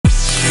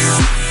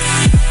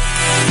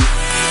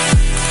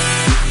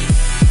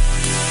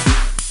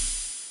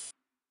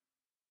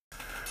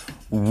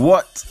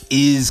What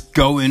is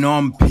going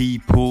on,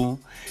 people?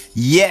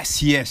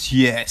 Yes.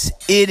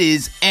 It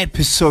is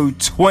episode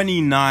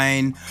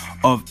 29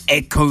 of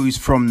Echoes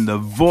from the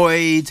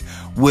Void.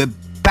 We're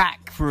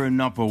back for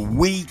another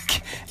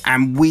week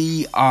and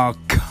we are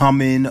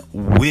coming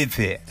with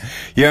it.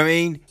 You know what I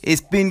mean?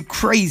 It's been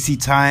crazy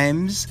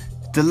times.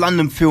 The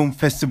London Film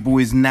Festival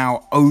is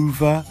now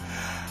over.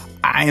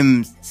 I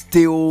am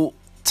still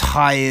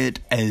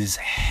tired as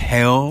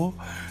hell,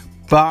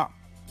 but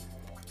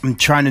I'm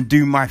trying to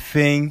do my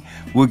thing.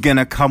 We're going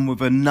to come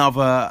with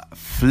another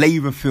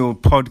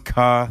flavor-filled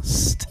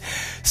podcast.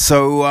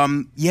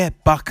 So,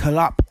 buckle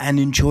up and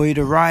enjoy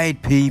the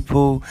ride,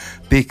 people.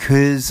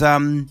 Because,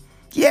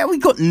 we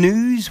got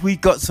news. We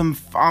got some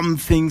fun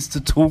things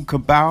to talk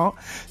about.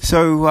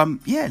 So,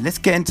 let's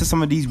get into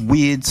some of these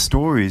weird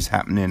stories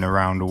happening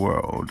around the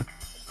world.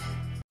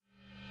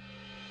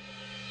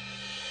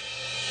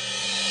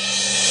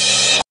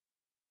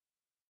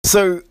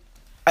 So,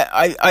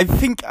 I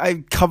think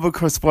I come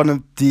across one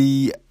of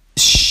the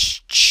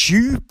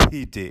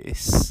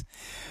stupidest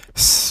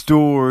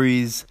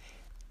stories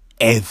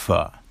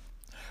ever.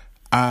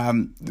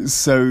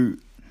 So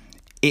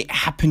it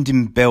happened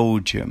in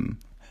Belgium.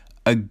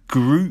 A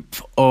group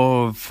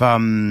of, I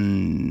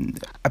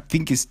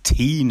think it's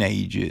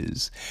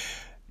teenagers,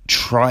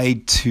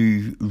 tried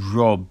to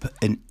rob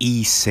an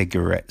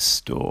e-cigarette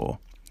store.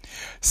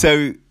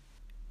 So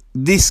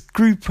this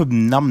group of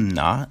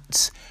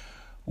numbnuts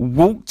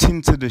walked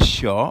into the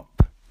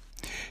shop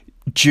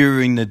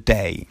during the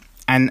day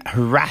and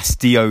harassed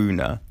the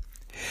owner.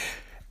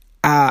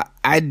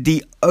 And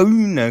the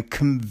owner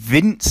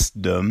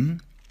convinced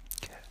them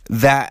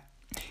that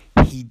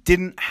he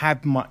didn't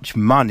have much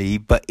money,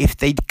 but if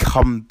they'd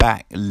come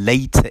back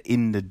later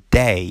in the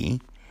day,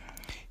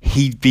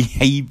 he'd be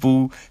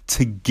able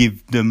to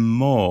give them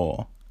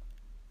more.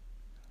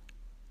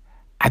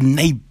 And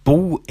they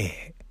bought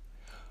it,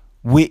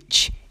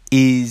 which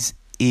is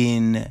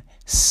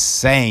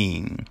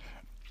insane.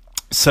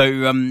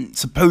 So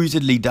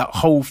supposedly that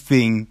whole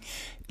thing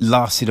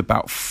lasted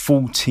about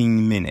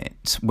 14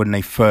 minutes when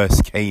they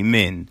first came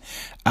in.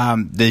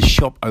 The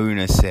shop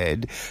owner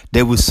said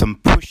there was some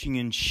pushing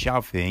and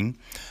shoving.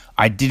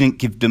 I didn't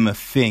give them a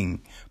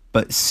thing,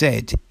 but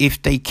said if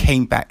they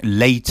came back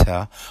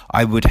later,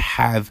 I would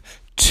have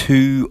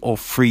 2,000 or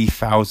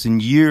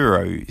 3,000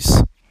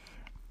 euros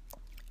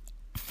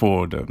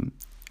for them.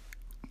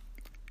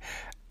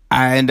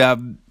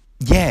 And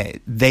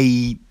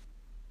they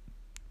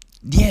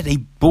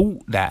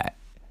bought that.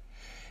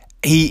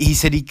 He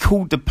said he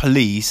called the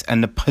police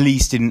and the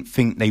police didn't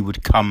think they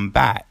would come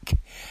back.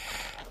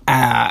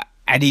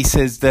 And he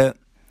says that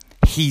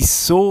he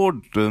saw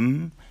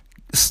them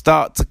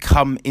start to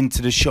come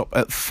into the shop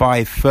at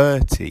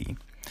 5:30.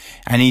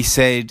 And he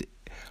said,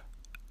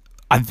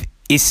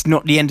 it's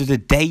not the end of the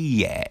day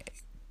yet.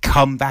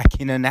 Come back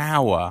in an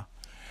hour.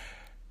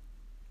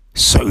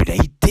 So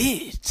they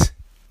did.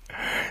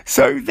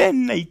 So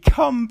then they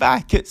come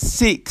back at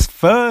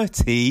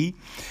 6:30.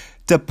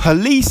 The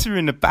police are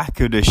in the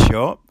back of the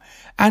shop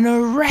and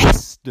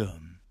arrest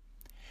them.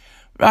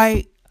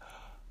 Right?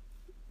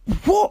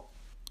 What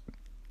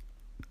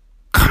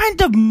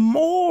kind of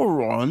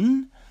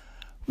moron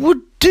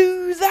would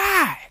do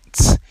that?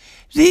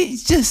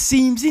 It just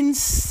seems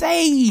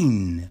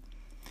insane.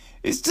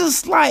 It's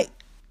just like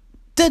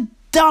the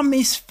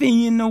dumbest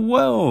thing in the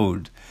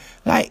world.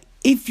 Like,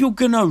 if you're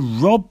gonna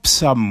rob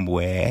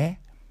somewhere,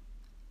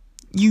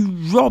 you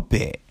rob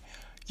it.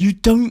 You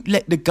don't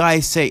let the guy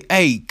say,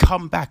 hey,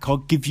 come back, I'll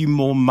give you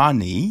more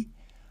money.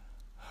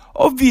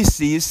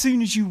 Obviously, as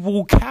soon as you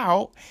walk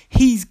out,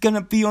 he's going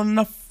to be on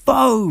the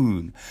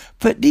phone.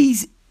 But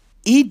these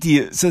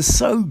idiots are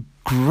so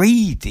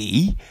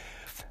greedy.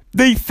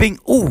 They think,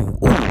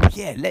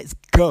 let's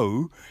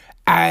go.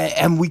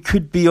 And we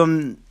could be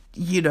on,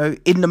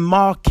 in the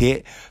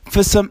market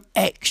for some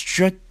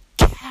extra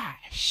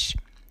cash.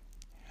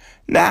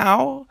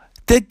 Now,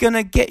 they're going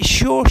to get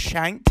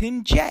Shawshanked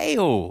in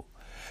jail.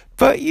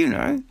 But,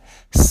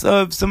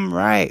 serves them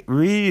right,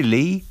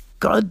 really.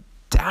 God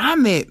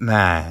damn it,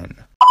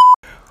 man.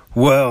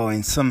 Well,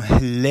 in some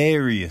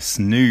hilarious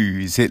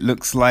news, it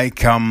looks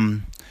like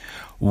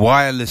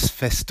Wireless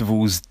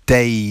Festival's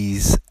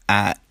days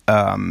at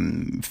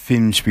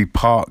Finsbury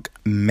Park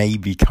may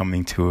be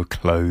coming to a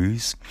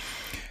close.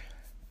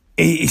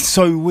 It's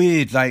so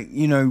weird,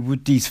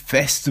 with these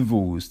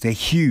festivals, they're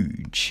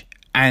huge.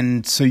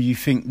 And so you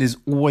think there's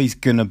always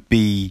going to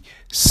be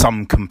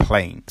some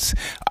complaints.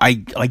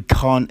 I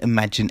can't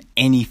imagine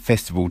any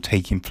festival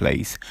taking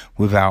place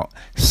without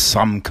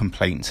some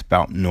complaints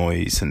about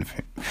noise and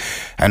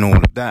all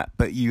of that.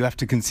 But you have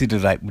to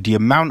consider the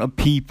amount of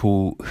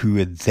people who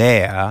are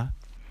there.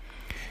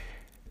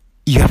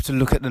 You have to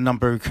look at the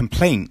number of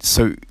complaints.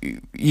 So,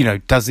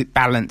 does it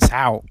balance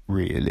out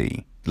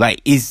really?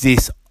 Is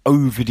this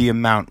over the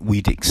amount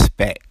we'd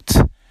expect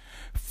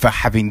for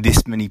having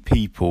this many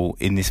people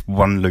in this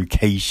one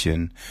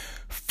location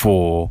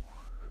for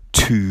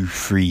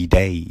 2-3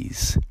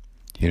 days,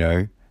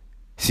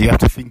 So you have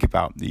to think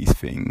about these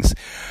things.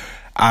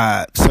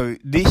 So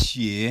this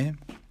year,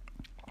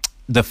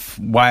 the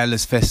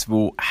Wireless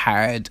Festival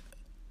had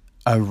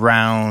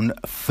around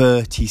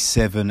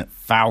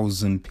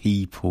 37,000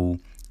 people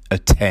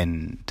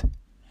attend.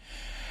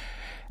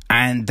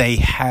 And they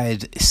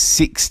had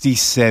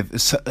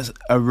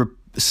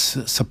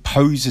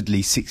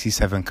supposedly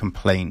 67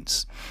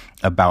 complaints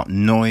about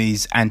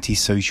noise,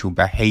 antisocial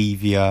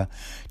behaviour,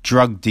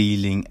 drug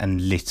dealing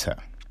and litter.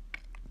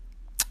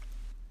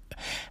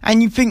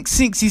 And you think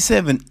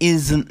 67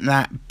 isn't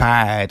that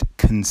bad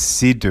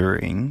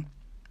considering.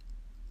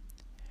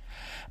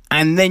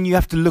 And then you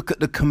have to look at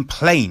the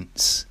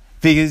complaints,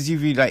 because you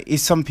be like, if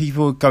some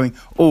people are going,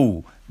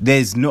 oh,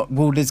 there's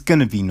going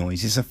to be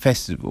noise. It's a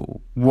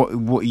festival. What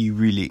are you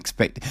really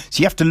expecting?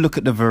 So you have to look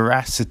at the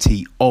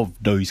veracity of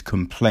those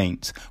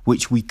complaints,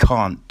 which we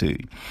can't do.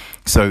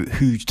 So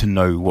who's to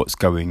know what's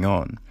going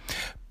on?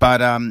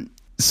 But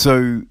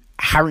so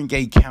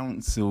Haringey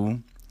Council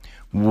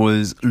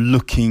was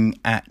looking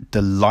at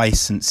the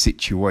license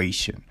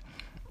situation,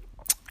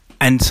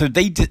 and so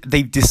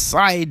they've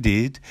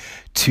decided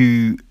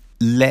to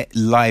let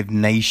Live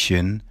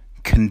Nation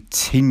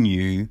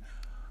continue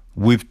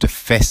with the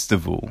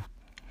festival,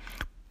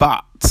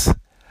 but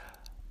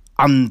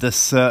under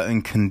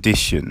certain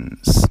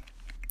conditions.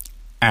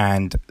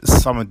 And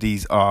some of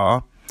these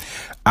are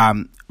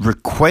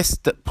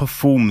request that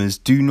performers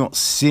do not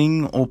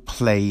sing or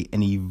play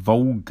any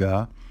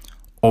vulgar,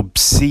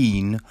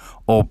 obscene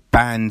or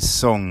banned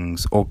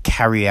songs, or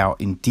carry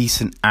out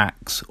indecent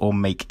acts or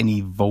make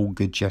any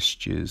vulgar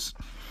gestures,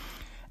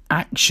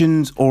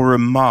 actions or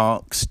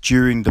remarks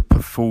during the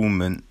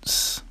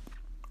performance,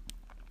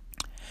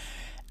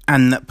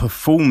 and that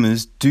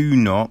performers do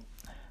not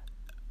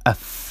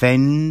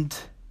offend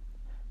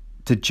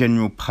the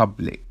general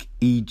public,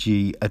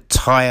 e.g.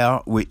 attire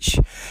which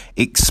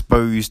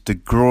exposed the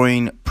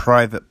groin,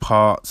 private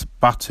parts,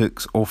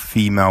 buttocks or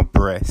female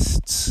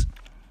breasts.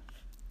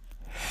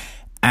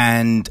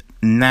 And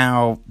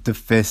now the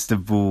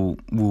festival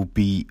will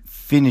be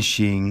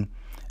finishing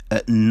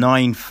at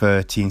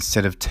 9:30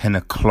 instead of 10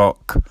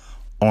 o'clock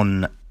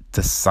on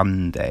the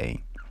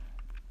Sunday.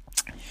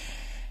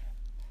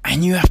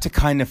 And you have to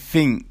kind of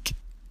think,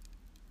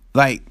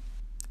 like,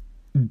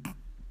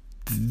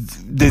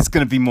 there's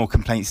going to be more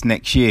complaints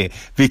next year,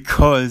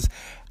 because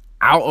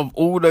out of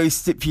all those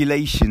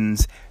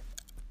stipulations,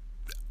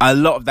 a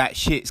lot of that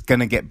shit's going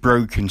to get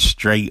broken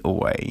straight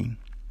away.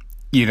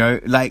 You know,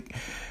 like,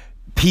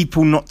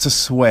 people not to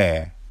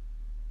swear.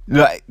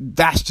 Like,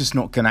 that's just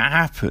not going to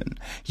happen.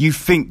 You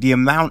think the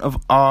amount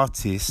of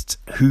artists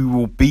who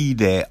will be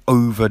there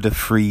over the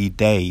 3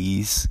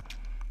 days,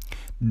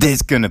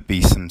 there's going to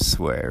be some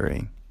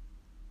swearing.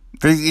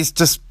 It's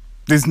just,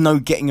 there's no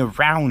getting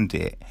around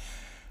it.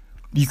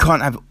 You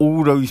can't have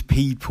all those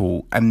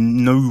people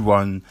and no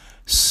one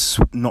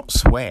not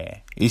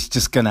swear. It's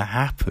just going to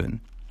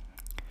happen.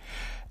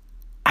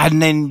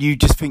 And then you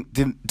just think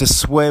the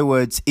swear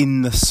words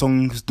in the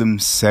songs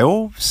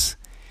themselves.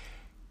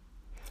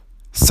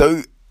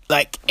 So,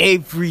 like,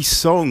 every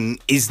song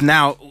is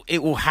now,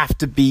 it will have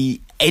to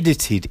be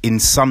edited in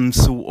some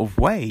sort of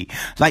way.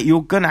 Like,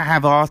 you're going to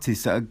have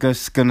artists that are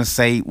just going to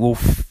say, well,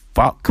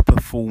 fuck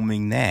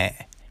performing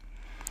there.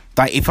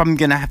 Like, if I'm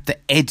going to have to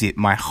edit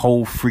my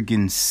whole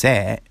friggin'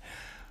 set,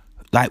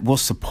 like,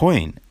 what's the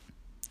point?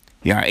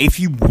 You know, if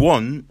you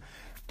want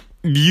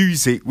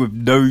music with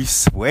no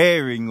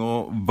swearing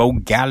or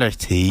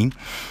vulgarity,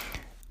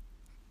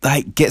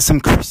 like, get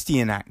some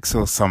Christian acts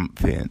or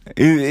something.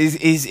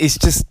 It's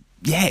just,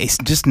 yeah, it's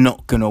just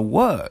not gonna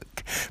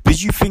work.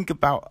 But you think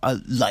about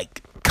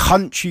like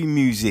country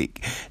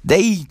music,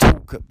 they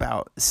talk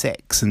about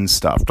sex and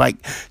stuff. Like,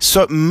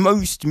 so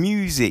most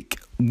music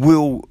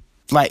will,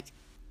 like,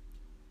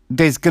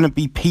 there's going to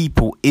be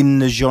people in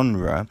the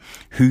genre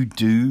who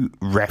do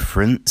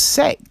reference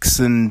sex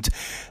and,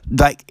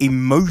 like,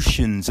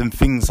 emotions and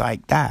things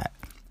like that.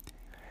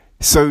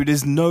 So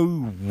there's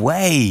no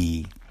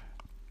way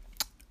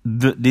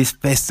that this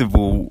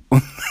festival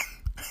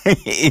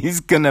is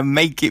going to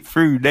make it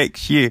through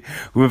next year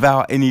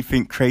without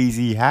anything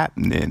crazy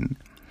happening.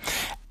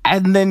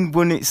 And then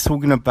when it's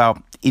talking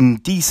about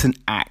indecent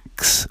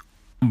acts,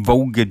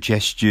 vulgar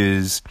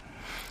gestures,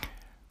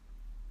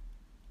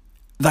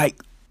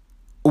 like,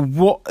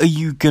 what are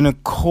you going to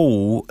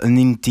call an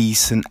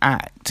indecent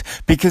act?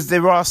 Because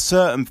there are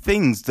certain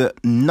things that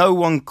no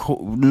one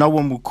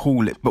will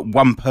call it, but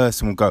one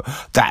person will go,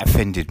 that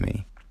offended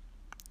me.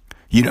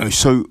 You know,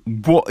 so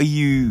what are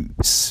you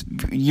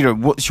know,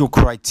 what's your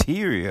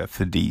criteria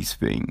for these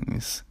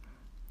things?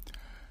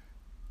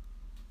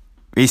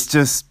 It's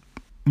just,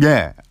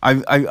 yeah,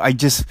 I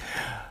just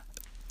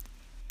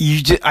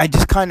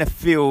kind of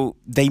feel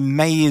they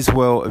may as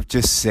well have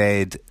just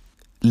said,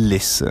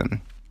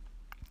 listen,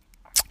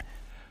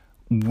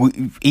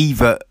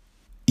 either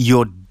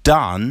you're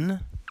done,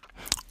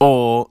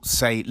 or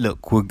say,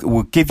 look,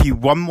 we'll give you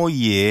 1 more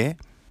year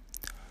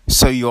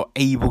so you're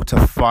able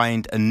to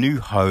find a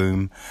new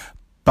home,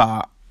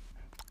 but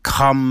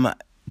come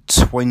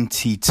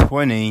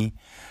 2020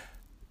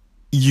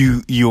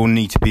 you'll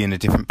need to be in a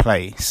different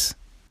place.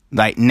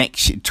 Like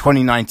next year,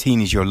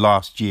 2019 is your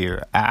last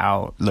year at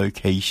our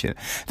location.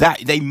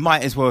 That they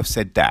might as well have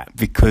said that,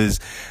 because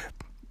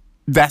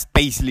that's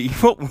basically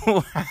what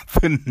will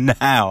happen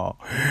now.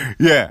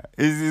 Yeah,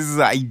 it's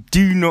I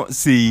do not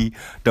see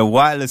the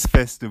Wireless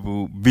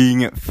Festival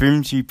being at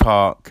Finchley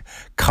Park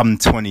come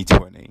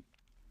 2020,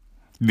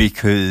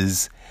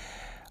 because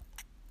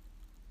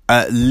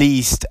at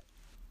least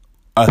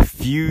a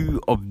few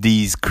of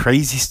these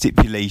crazy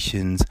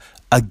stipulations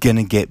are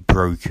gonna get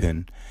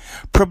broken.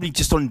 Probably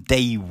just on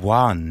day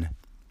one.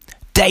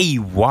 Day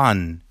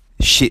one,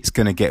 shit's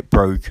gonna get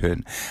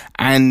broken.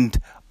 And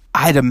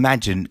I'd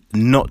imagine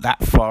not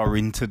that far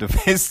into the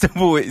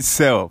festival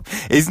itself.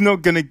 It's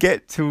not gonna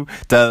get to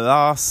the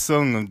last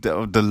song of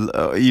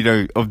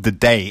the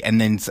day,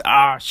 and then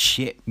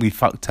shit, we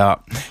fucked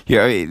up.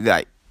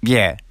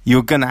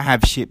 You're gonna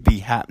have shit be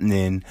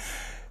happening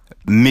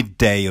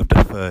midday of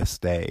the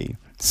first day.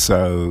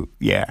 So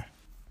yeah,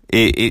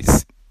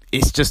 it's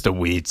just a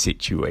weird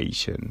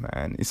situation,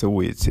 man. It's a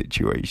weird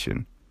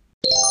situation.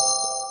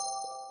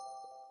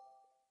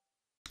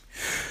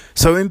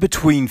 So in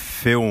between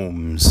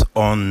films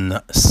on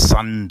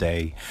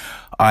Sunday,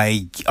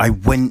 I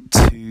went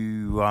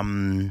to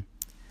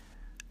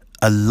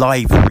a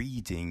live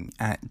reading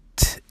at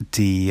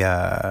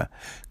the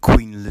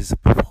Queen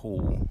Elizabeth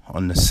Hall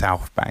on the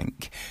South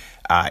Bank.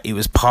 It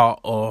was part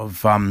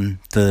of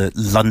the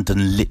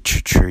London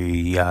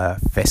Literary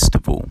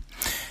Festival,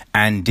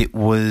 and it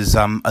was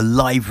a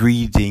live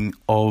reading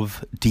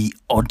of The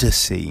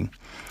Odyssey,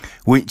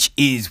 which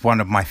is one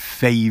of my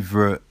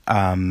favourite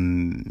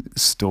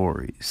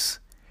stories.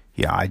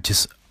 Yeah, I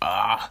just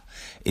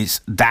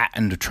it's that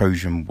and the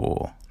Trojan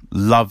War.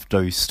 Love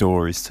those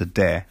stories to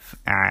death,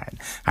 and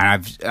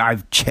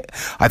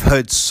I've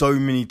heard so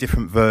many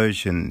different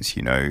versions,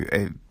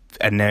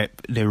 and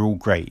they're all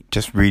great.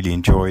 Just really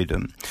enjoy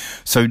them.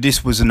 So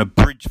this was an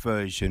abridged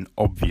version,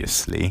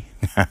 obviously,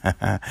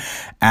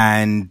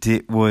 and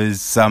it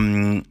was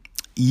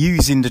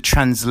using the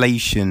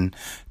translation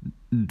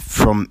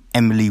from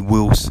Emily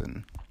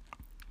Wilson.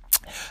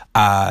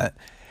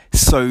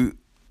 So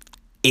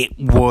it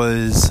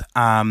was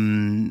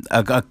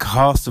a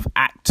cast of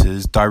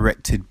actors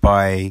directed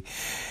by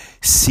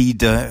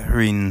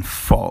Cedarin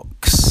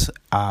Fox,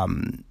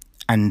 and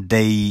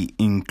they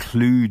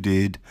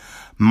included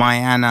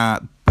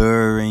Mariana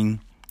Buring,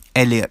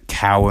 Elliot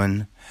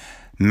Cowan,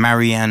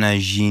 Mariana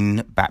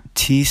Jean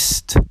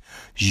Baptiste,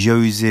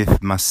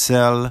 Joseph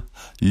Marcel,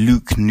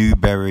 Luke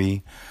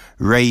Newberry,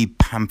 Ray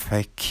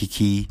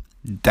Pampakiki,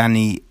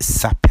 Danny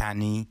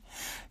Sapani,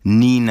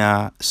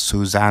 Nina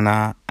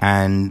Susanna,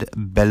 and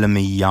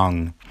Bellamy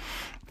Young.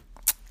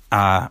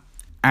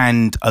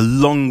 And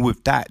along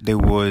with that, there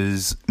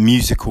was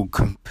musical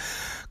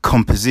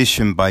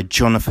composition by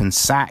Jonathan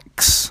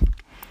Sachs,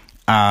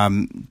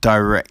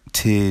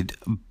 directed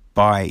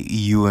by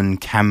Ewan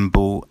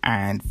Campbell,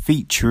 and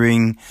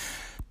featuring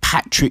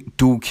Patrick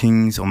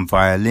Dawkins on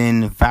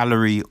violin,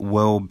 Valerie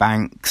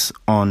Wellbanks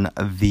on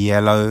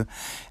viollo,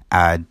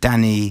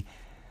 Danny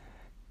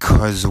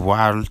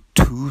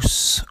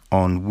Coswaltus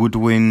on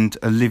woodwind,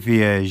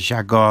 Olivia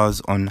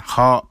Jagars on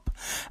harp,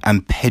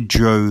 and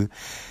Pedro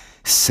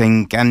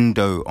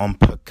Sengando on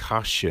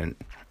percussion.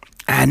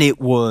 And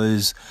it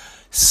was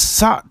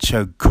such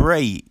a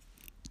great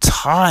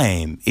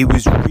time. It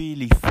was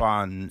really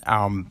fun,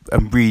 and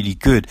really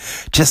good.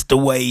 Just the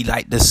way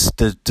the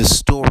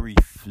story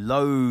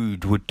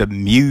flowed with the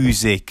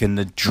music and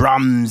the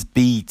drums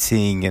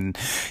beating, and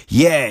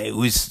yeah, it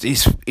was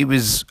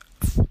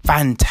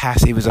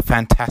fantastic. It was a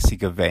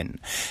fantastic event.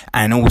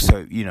 And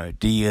also,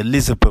 the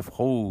Elizabeth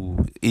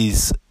Hall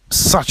is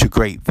such a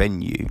great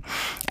venue,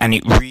 and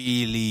it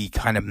really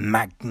kind of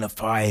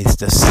magnifies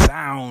the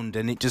sound,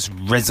 and it just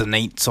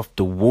resonates off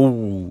the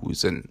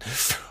walls, and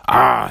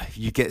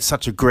you get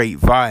such a great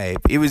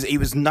vibe. It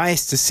was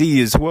nice to see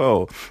as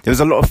well. There was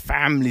a lot of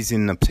families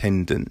in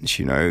attendance,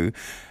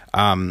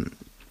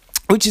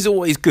 which is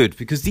always good,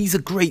 because these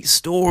are great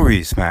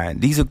stories,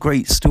 man. These are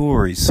great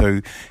stories. So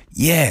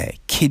yeah,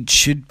 kids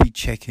should be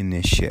checking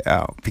this shit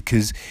out,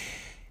 because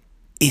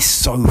it's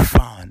so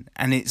fun,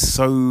 and it's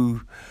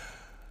so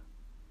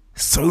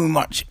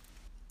much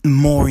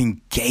more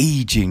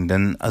engaging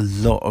than a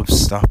lot of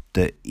stuff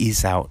that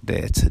is out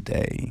there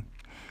today.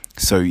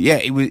 So yeah,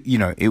 it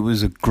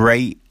was a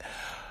great.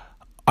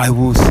 I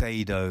will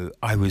say though,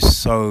 I was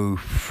so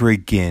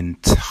friggin'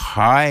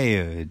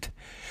 tired.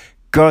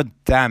 God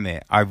damn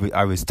it, I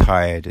was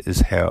tired as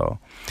hell.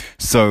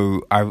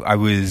 So I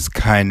was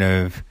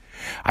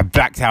I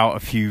blacked out a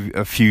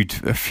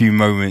few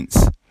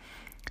moments.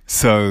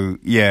 So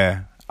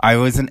yeah, I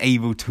wasn't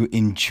able to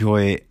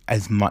enjoy it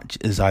as much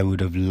as I would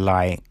have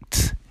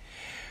liked.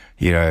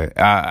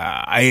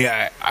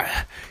 I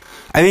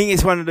think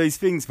it's one of those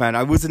things, man.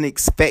 I wasn't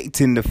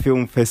expecting the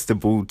film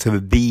festival to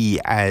be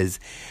as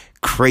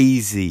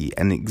crazy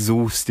and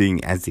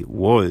exhausting as it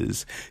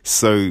was.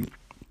 So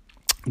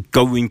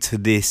going to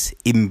this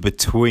in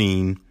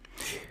between,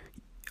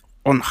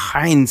 on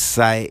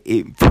hindsight,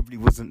 it probably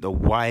wasn't the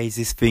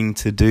wisest thing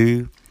to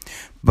do.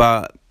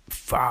 But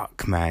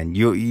fuck, man,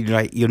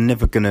 you're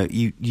never gonna,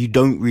 you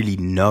don't really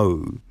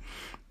know.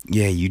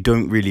 Yeah, you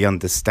don't really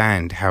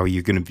understand how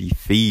you're going to be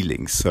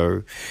feeling.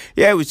 So,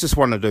 yeah, it was just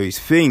one of those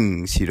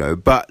things,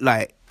 But,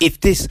 like,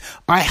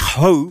 I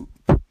hope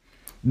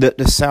that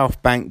the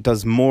South Bank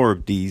does more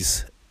of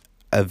these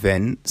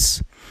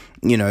events.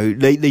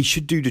 They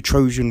should do the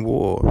Trojan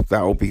War.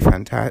 That would be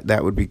fantastic.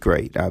 That would be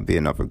great. That would be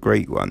another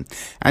great one.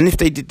 And if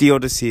they did the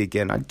Odyssey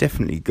again, I'd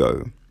definitely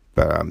go.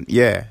 But,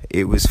 yeah,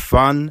 it was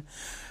fun.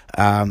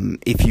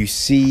 If you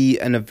see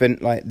an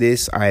event like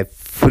this, I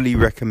fully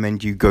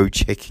recommend you go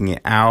checking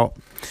it out.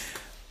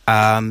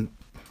 But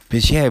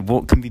yeah,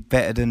 what can be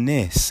better than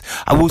this?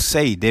 I will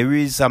say there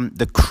is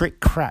the Crick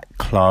Crack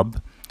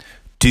Club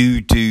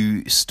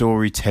do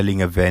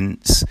storytelling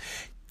events,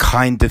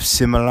 kind of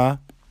similar.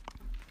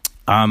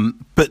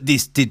 But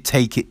this did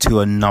take it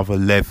to another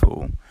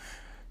level.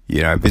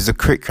 Because the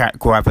Crick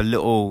Crack will have a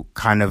little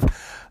kind of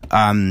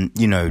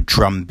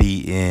drum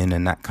beating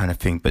and that kind of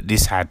thing, but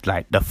this had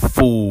like the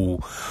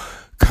full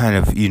kind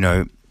of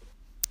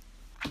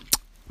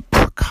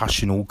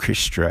percussion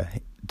orchestra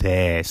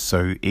there,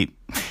 so it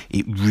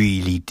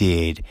really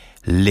did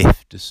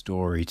lift the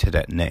story to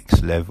that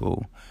next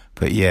level.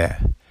 But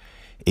yeah,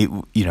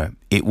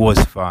 it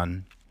was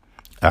fun,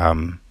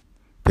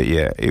 but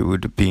yeah, it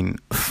would have been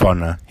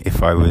funner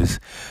if I was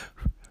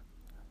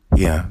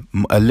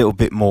a little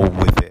bit more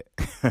with it.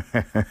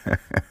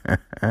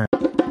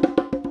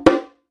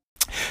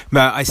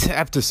 Now, I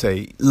have to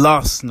say,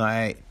 last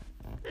night,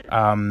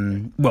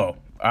 let's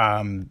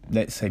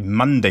say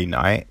Monday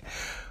night,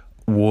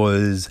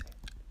 was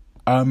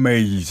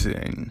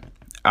amazing.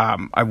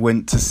 I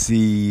went to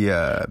see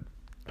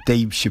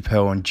Dave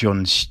Chappelle and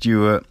Jon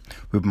Stewart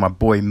with my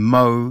boy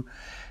Mo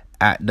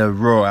at the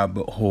Royal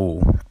Albert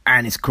Hall.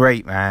 And it's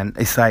great, man.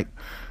 It's like,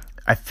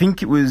 I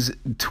think it was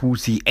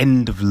towards the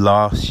end of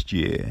last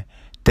year,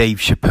 Dave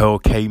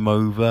Chappelle came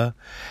over,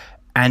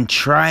 and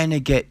trying to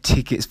get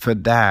tickets for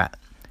that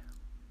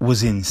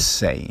was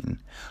insane.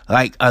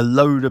 Like, a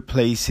load of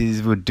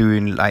places were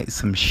doing like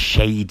some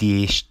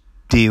shady-ish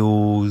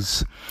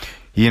deals,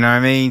 you know what I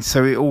mean?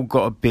 So it all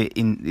got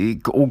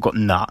it got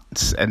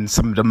nuts, and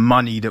some of the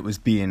money that was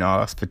being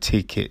asked for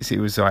tickets, it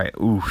was like,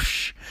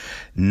 oosh,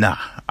 nah,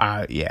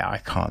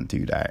 I can't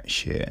do that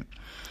shit.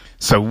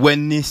 So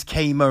when this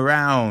came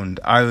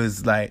around, I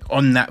was like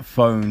on that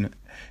phone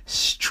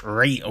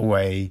straight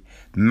away,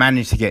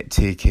 managed to get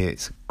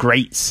tickets,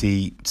 great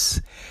seats,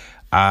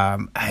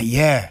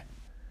 yeah.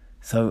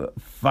 So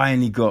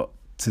finally got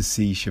to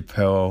see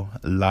Chappelle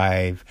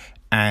live,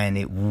 and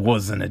it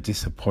wasn't a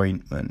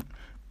disappointment.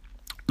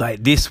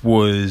 Like, this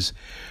was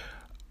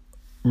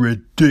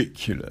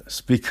ridiculous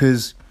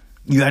because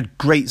you had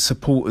great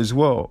support as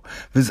well.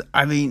 Because,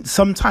 I mean,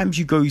 sometimes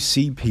you go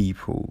see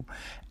people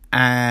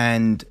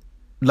and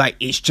like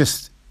it's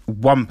just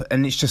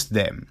it's just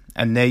them,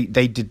 and they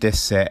did their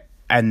set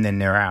and then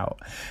they're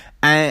out.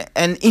 And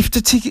if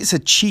the tickets are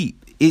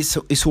cheap, it's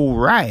all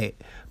right.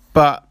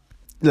 But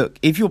look,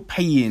 if you're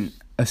paying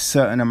a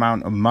certain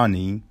amount of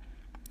money,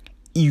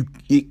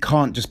 it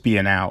can't just be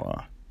an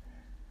hour.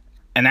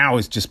 An hour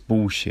is just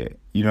bullshit,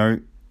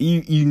 You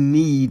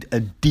need a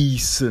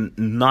decent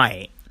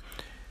night.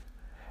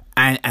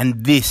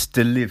 And this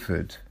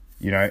delivered.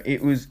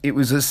 It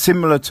was as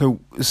similar to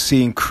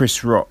seeing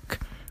Chris Rock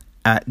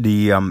at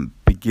the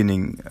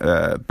beginning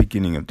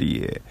of the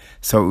year.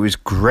 So it was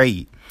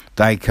great.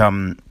 Like,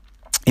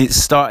 it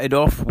started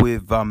off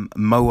with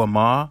Mo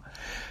Amer.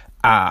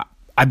 I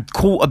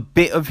caught a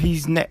bit of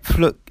his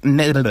Netflix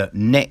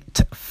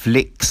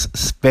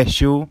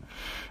special,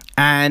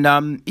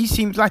 and he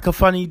seems like a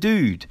funny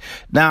dude.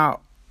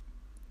 Now,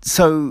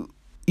 so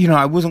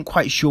I wasn't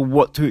quite sure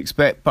what to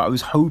expect, but I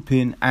was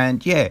hoping,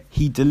 and yeah,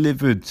 he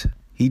delivered.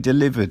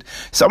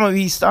 Some of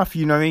his stuff,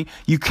 you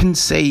can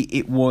say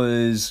it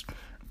was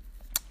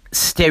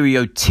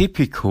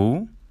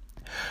stereotypical,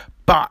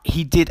 but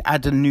he did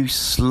add a new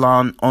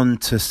slant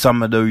onto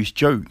some of those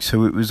jokes,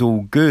 so it was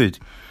all good.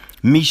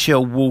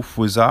 Michelle Wolf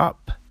was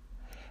up,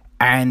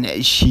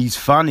 and she's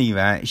funny,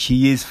 man.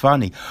 She is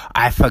funny.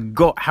 I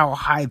forgot how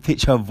high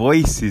pitched her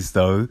voice is,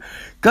 though.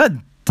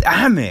 God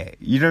damn it!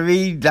 You know what I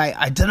mean? Like,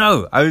 I don't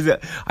know.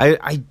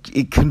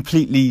 It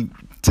completely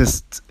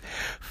just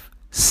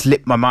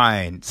slipped my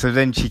mind. So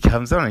then she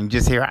comes on and you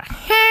just hear and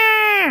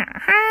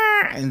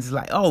it's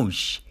like, oh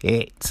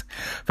shit.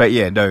 But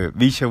yeah, no,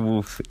 Michelle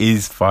Wolf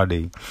is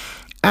funny,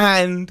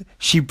 and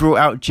she brought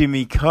out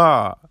Jimmy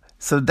Carr.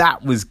 So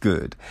that was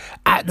good.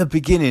 At the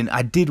beginning,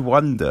 I did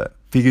wonder,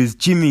 because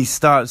Jimmy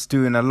starts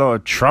doing a lot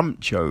of Trump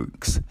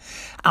jokes.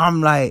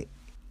 I'm like,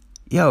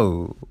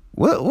 yo,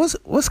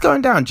 what's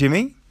going down,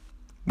 Jimmy?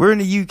 We're in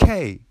the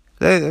UK.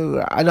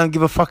 I don't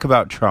give a fuck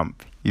about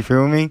Trump. You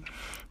feel me?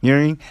 You know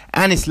what I mean?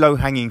 And it's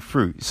low-hanging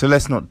fruit, so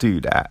let's not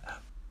do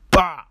that.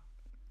 But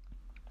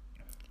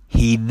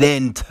he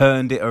then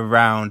turned it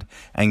around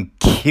and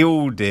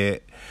killed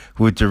it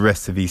with the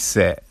rest of his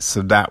set.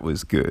 So that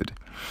was good.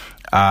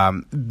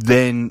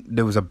 Then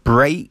there was a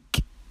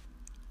break,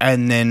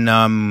 and then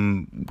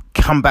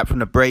come back from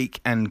the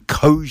break, and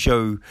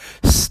Kojo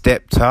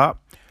stepped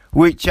up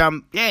which,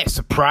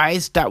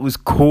 surprised. That was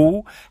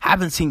cool.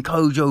 Haven't seen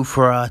Kojo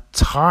for a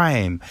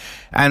time.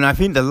 And I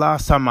think the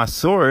last time I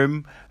saw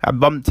him, I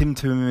bumped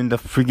into him in the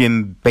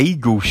friggin'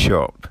 bagel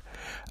shop.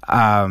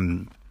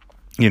 Everyone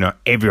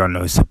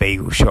knows the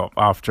bagel shop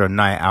after a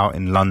night out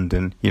in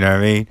London, you know what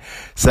I mean?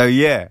 So,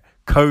 yeah,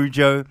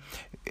 Kojo,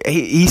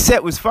 his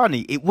set was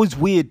funny. It was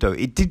weird, though.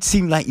 It did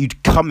seem like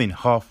you'd come in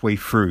halfway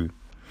through.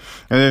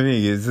 You know what I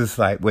mean? It's just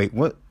like, wait,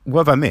 what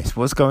have I missed?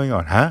 What's going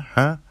on?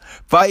 Huh?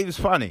 But it was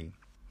funny.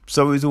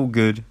 So it was all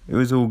good.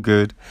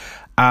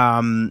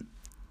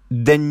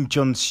 Then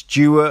Jon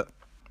Stewart.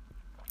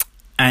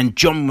 And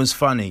Jon was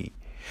funny.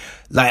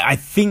 Like, I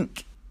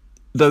think,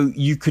 though,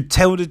 you could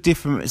tell the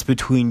difference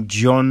between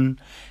Jon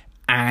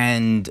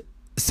and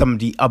some of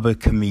the other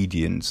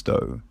comedians,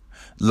 though.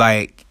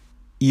 Like,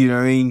 you know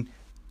what I mean?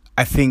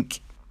 I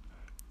think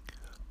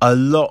a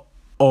lot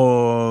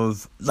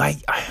of, like,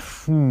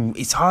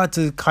 it's hard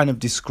to kind of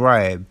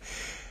describe,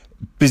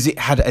 because it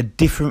had a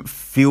different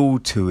feel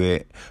to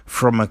it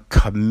from a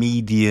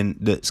comedian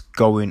that's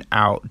going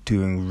out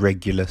doing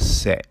regular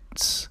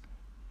sets.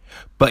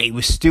 But it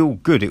was still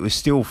good. It was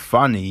still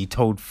funny. He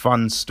told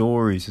fun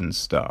stories and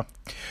stuff.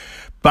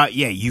 But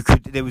yeah,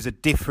 there was a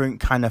different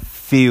kind of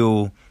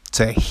feel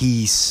to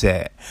his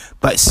set,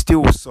 but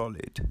still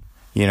solid,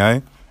 you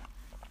know?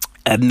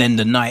 And then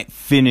the night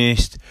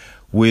finished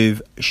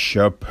with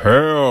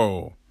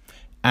Chappelle.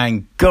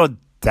 And god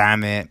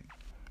damn it,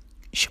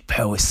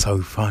 Chappelle is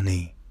so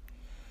funny.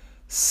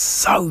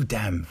 So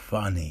damn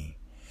funny.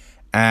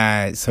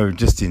 So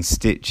just in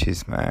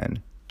stitches,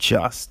 man.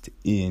 Just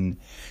in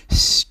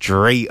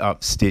straight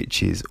up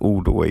stitches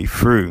all the way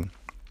through.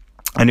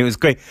 And it was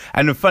great.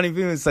 And the funny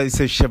thing was, so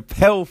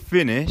Chappelle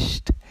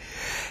finished.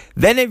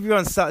 Then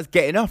everyone starts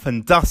getting up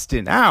and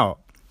dusting out.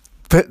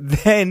 But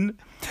then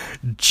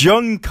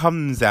Jon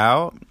comes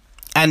out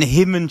and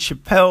him and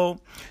Chappelle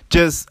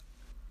just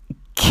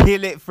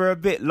kill it for a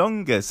bit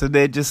longer. So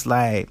they're just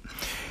like,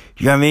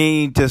 you know what I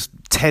mean? Just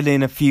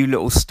telling a few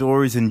little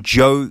stories and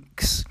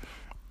jokes.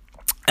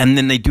 And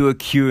then they do a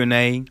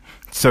Q&A.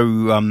 So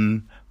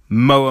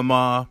Mo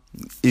Amer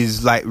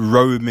is like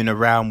roaming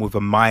around with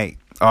a mic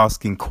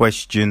asking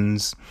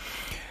questions.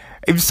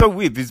 It was so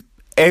weird because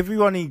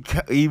everyone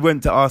he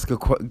went to ask a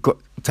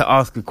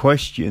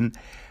question,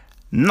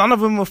 none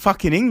of them were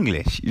fucking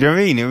English. You know what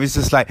I mean? It was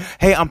just like,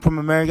 hey, I'm from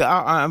America.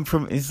 I'm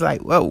from... It's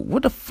like, well,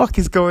 what the fuck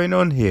is going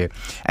on here?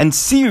 And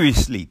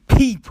seriously,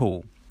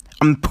 people,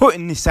 I'm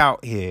putting this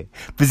out here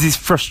because it's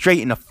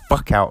frustrating the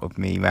fuck out of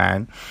me,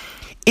 man.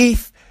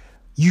 If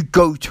you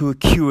go to a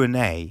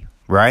Q&A,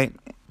 right?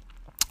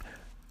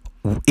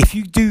 If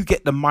you do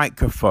get the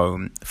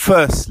microphone,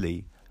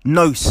 firstly,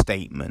 no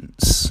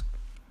statements.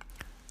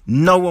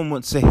 No one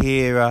wants to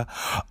hear,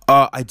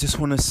 I just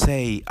want to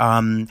say,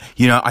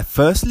 I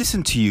first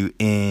listened to you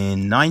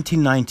in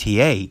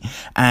 1998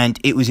 and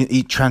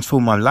it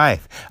transformed my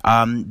life.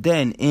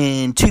 Then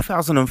in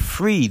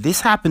 2003,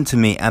 this happened to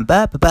me and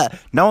blah, blah, blah.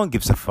 No one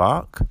gives a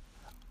fuck.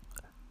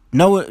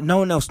 No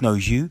one else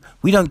knows you.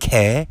 We don't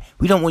care.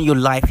 We don't want your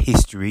life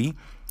history.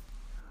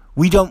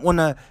 We don't want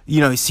to,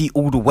 see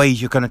all the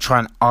ways you're going to try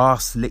and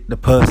arse lick the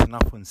person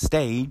up on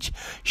stage.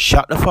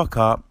 Shut the fuck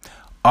up.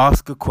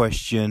 Ask a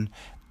question.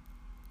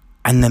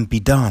 And then be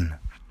done.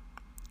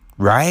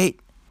 Right?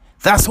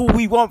 That's all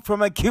we want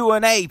from a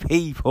Q&A,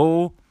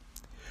 people.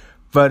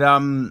 But,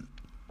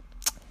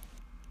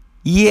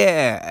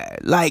 yeah.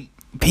 Like,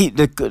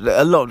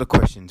 a lot of the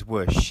questions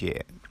were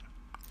shit.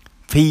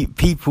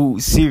 People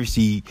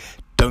seriously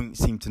don't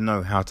seem to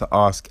know how to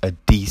ask a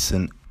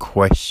decent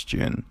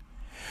question.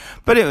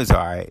 But it was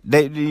alright.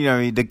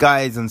 The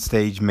guys on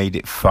stage made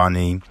it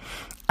funny.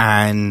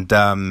 And,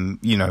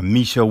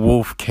 Misha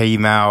Wolf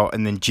came out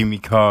and then Jimmy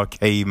Carr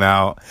came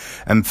out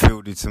and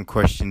fielded some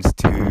questions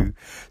too.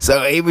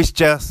 So it was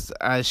just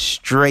a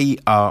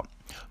straight up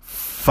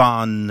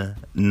fun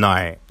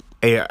night.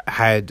 It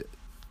had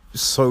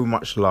so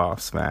much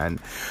laughs, man.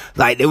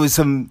 Like there was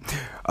some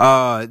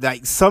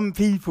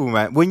people,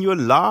 man, when you're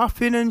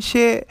laughing and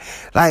shit,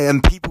 like,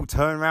 and people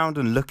turn around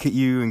and look at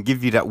you and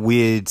give you that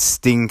weird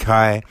stink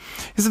eye,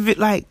 it's a bit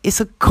like, it's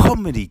a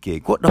comedy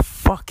gig. What the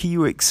fuck are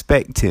you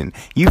expecting?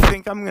 You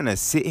think I'm gonna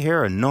sit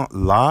here and not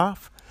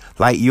laugh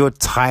like your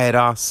tired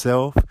ass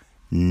self?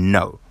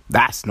 No,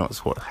 that's not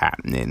what's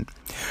happening.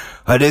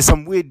 There's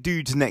some weird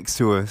dudes next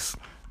to us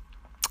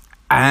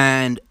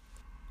and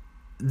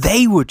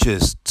they were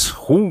just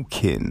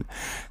talking.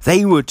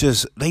 They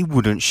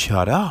wouldn't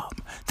shut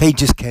up. They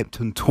just kept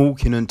on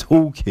talking and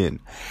talking.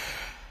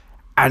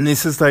 And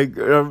it's just like,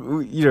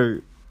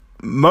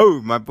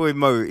 Mo, my boy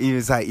Mo, he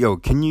was like, yo,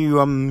 can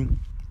you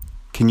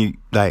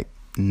like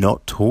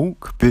not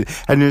talk?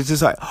 And it was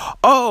just like,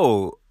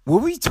 oh, were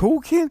we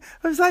talking?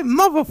 I was like,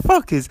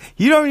 motherfuckers,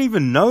 you don't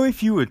even know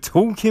if you were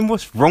talking.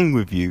 What's wrong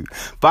with you?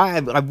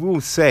 But I will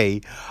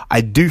say,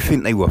 I do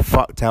think they were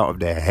fucked out of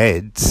their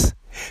heads.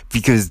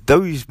 because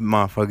those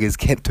motherfuckers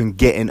kept on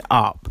getting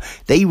up.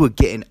 They were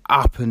getting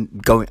up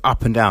and going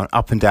up and down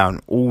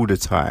all the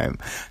time.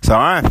 So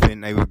I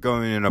think they were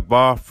going in a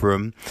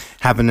bathroom,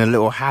 having a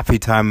little happy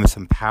time with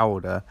some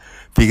powder,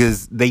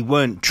 because they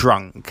weren't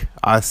drunk.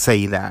 I'll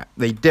say that.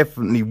 They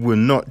definitely were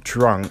not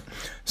drunk.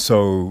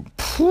 So,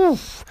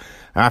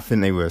 I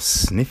think they were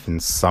sniffing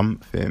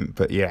something.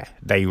 But yeah,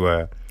 they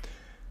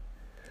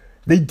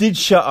did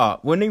shut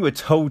up. When they were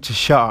told to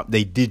shut up,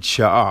 they did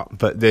shut up.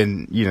 But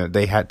then,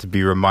 they had to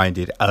be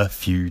reminded a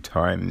few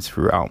times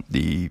throughout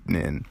the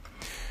evening.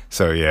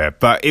 So yeah,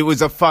 but it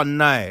was a fun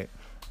night.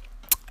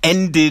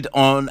 Ended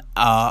on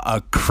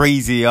a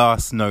crazy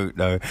ass note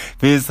though.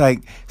 Because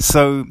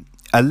so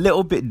a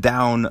little bit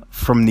down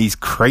from these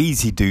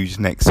crazy dudes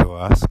next to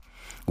us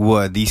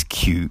were these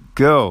cute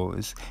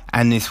girls.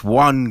 And this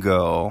one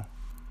girl,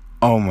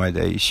 oh my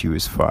days, she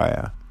was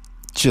fire.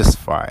 Just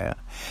fire.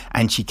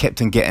 And she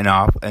kept on getting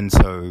up, and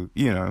so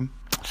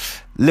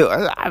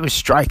I was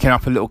striking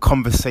up a little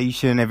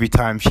conversation every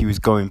time she was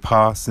going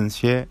past and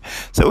shit.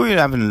 So we were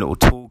having a little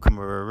talk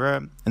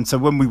and so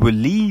when we were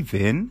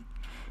leaving,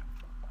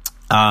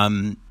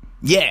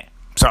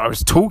 so I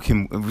was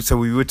talking, so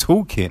we were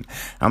talking.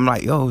 I'm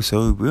like, yo,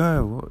 so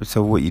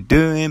what you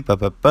doing?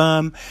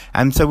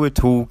 And so we're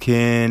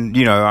talking,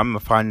 I'm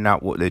finding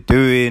out what they're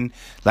doing.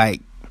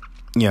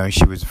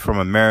 She was from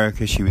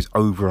America. She was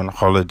over on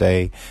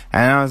holiday.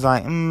 And I was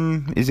like,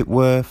 is it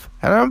worth?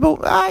 And I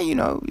thought,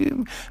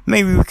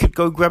 maybe we could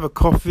go grab a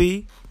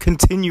coffee,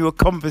 continue a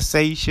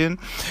conversation.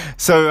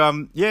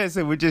 So,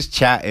 so we're just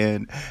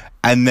chatting.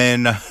 And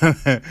then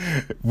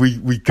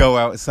we go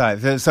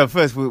outside. So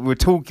first we're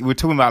talking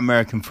about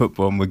American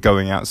football, and we're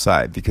going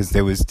outside because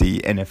there was the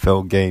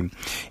NFL game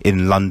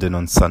in London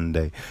on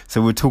Sunday.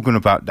 So we're talking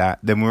about that.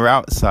 Then we're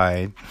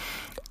outside,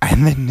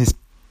 and then this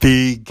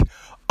big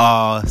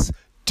ass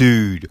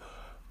dude,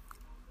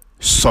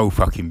 so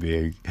fucking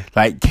big,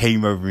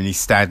 came over and he's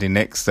standing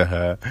next to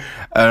her,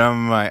 and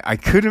I'm like, I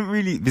couldn't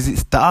really, because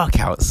it's dark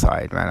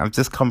outside, man. I've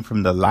just come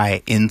from the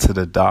light into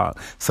the dark,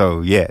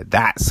 so yeah,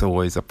 that's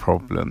always a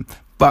problem.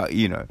 But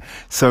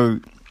so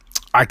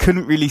I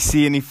couldn't really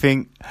see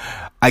anything.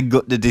 I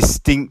got the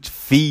distinct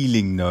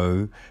feeling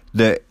though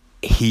that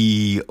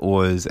he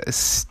was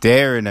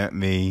staring at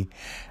me,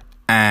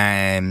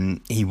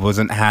 and he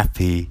wasn't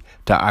happy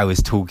that I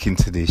was talking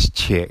to this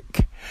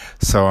chick.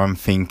 So I'm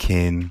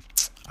thinking,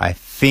 I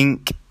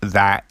think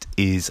that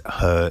is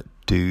her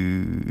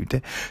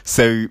dude.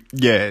 So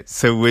yeah,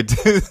 so we're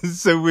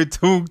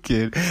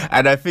talking,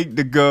 and I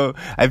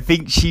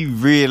think she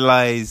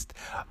realized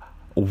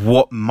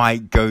what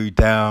might go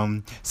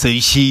down. So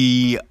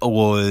she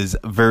was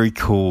very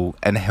cool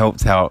and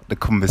helped out the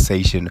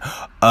conversation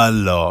a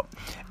lot.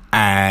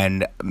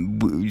 And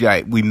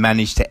we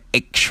managed to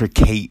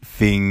extricate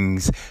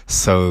things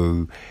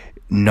so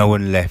no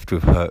one left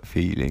with hurt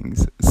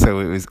feelings. So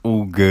it was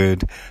all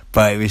good.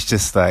 But it was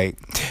just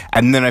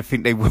and then I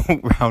think they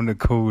walked round the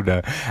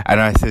corner,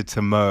 and I said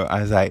to Mo,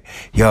 I was like,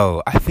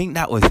 yo, I think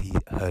that was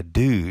her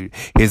dude.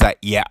 He was like,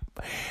 yeah,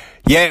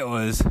 it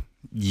was.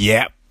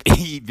 Yep.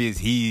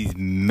 He's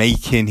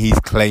making his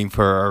claim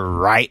for her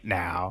right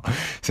now.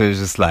 So it was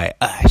just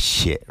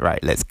shit,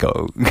 right, let's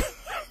go.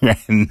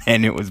 And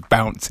then it was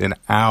bouncing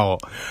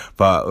out.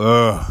 But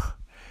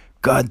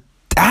god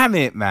damn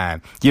it,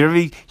 man. You know what I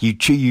mean?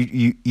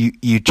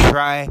 You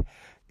try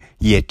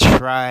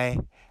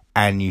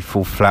and you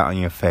fall flat on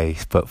your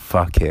face, but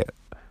fuck it.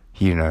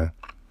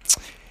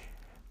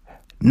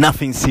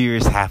 Nothing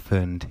serious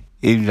happened.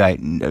 It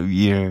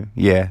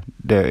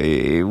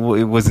it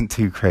wasn't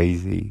too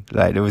crazy.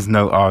 There was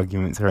no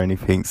arguments or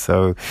anything.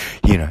 So,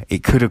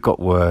 it could have got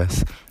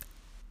worse.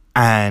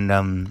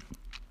 And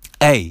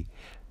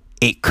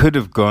it could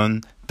have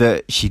gone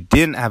that she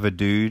didn't have a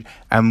dude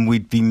and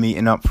we'd be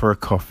meeting up for a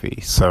coffee.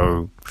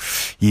 So,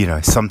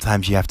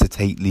 sometimes you have to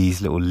take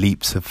these little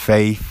leaps of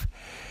faith,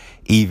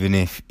 even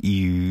if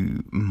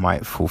you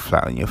might fall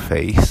flat on your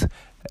face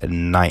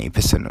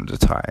 90% of the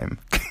time.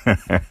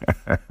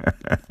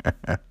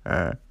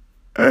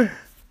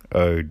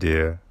 Oh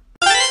dear.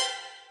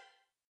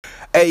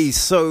 Hey,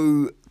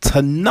 so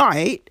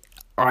tonight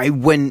I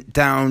went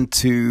down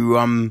to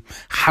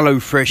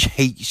HelloFresh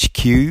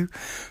HQ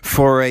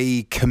for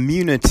a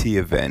community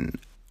event,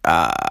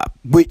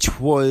 which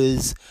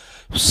was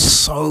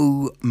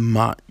so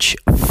much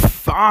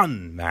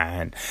fun,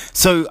 man.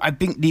 So I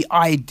think the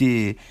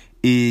idea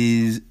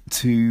is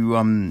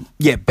to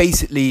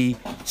basically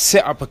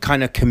set up a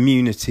kind of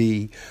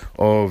community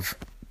of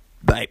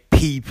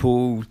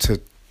people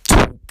to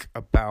talk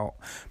about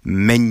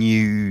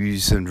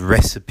menus and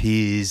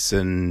recipes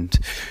and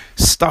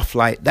stuff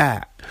like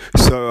that.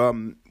 So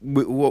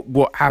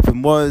what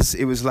happened was,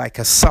 it was like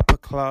a supper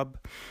club,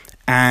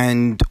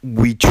 and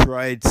we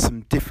tried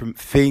some different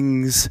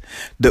things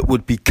that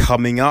would be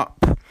coming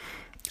up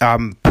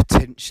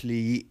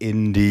potentially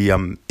in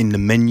the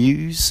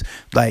menus,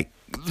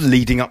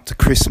 leading up to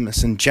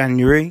Christmas and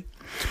January.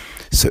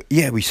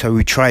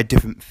 we tried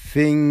different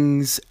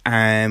things,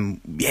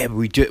 and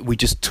we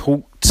just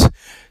talked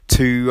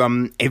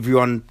to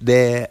everyone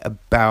there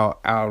about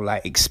our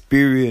like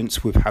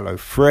experience with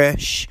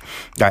HelloFresh,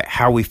 like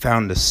how we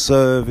found the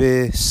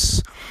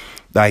service,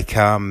 like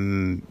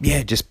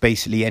just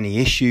basically any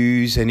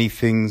issues, all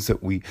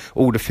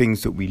the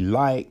things that we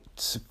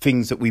liked,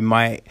 things that we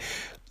might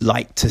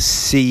like to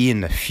see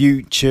in the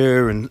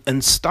future,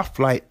 and stuff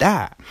like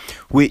that,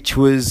 which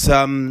was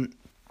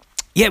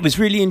it was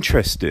really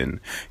interesting,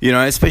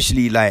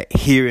 especially like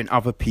hearing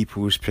other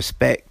people's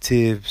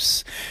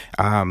perspectives,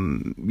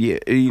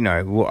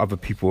 what other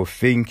people are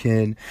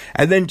thinking,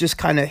 and then just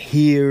kind of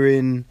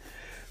hearing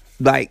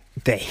like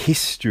the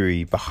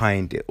history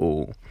behind it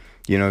all,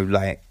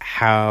 like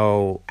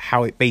how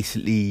it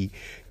basically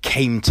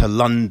came to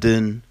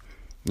London,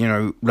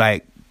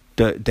 like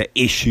the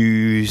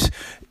issues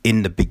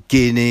in the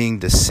beginning,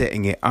 the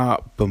setting it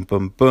up,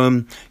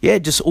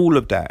 just all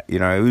of that,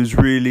 it was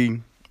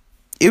really...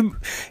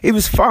 It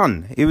was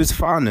fun. It was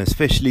fun,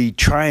 especially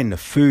trying the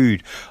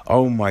food.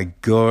 Oh my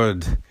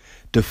God,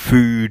 the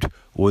food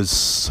was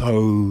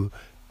so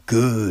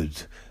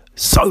good.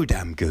 So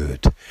damn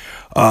good.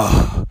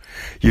 Oh,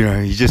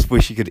 you just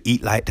wish you could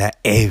eat like that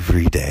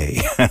every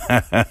day.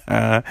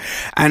 And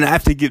I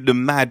have to give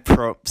them mad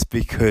props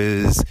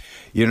because,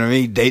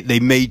 they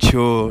made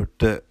sure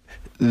that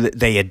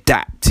they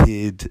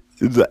adapted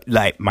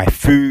like my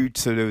food,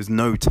 so there was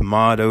no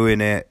tomato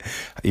in it,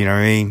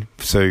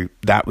 so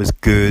that was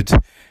good,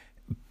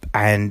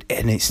 and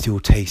it still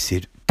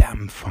tasted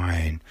damn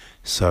fine.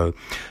 So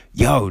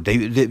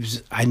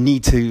I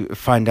need to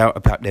find out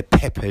about their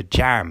pepper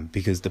jam,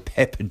 because the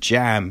pepper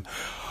jam,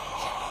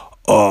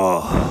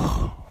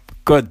 oh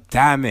god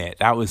damn it,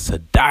 that was to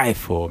die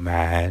for,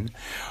 man.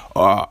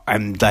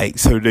 And like,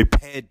 so they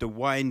paired the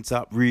wines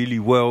up really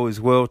well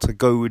as well to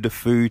go with the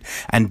food,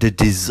 and the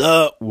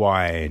dessert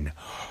wine,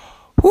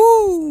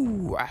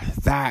 woo,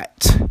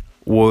 that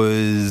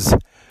was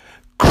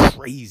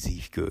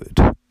crazy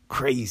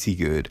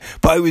good.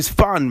 But it was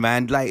fun,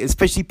 man, like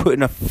especially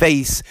putting a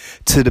face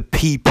to the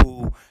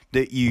people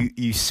that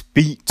you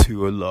speak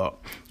to a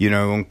lot,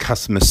 on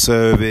customer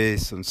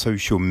service, on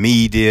social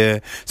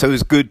media. So it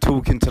was good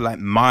talking to like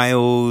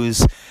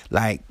Miles,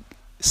 like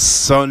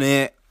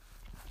Sonnet,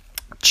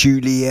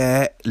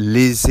 Juliet,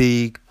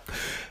 Lizzie,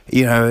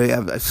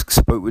 I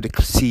spoke with the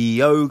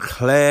CEO,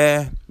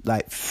 Claire,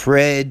 like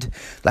Fred,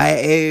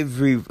 like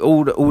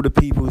all the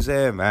people's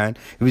there, man.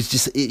 It was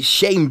just a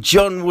shame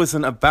John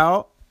wasn't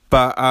about,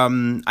 but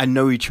I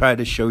know he tried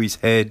to show his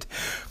head,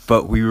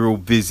 but we were all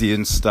busy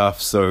and stuff,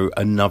 so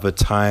another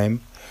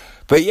time.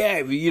 But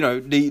yeah,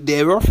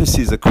 their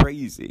offices are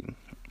crazy.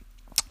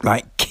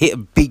 Like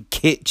big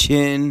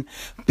kitchen,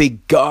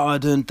 big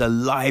garden, the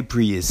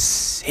library is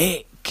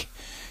sick.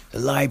 The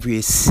library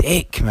is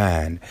sick,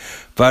 man.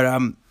 But I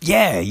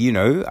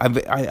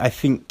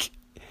think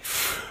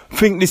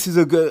this is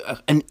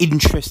an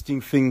interesting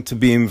thing to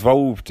be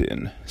involved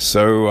in.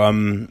 So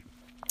I'm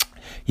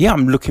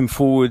looking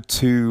forward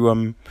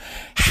to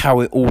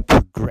how it all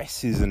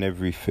progresses and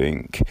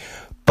everything.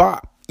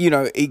 But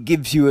it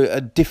gives you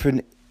a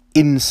different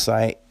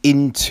insight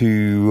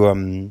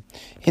into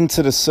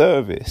the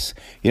service.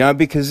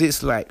 Because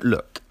it's like,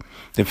 look.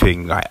 The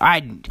thing, like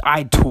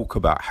I talk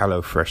about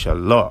HelloFresh a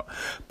lot,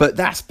 but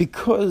that's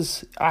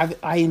because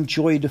I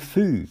enjoy the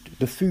food.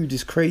 The food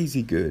is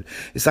crazy good.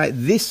 It's like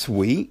this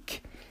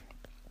week,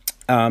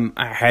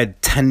 I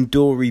had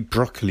tandoori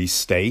broccoli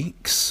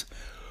steaks,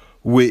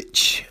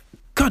 which,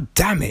 god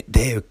damn it,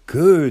 they're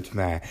good,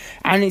 man.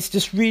 And it's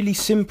just really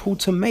simple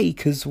to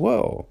make as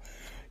well.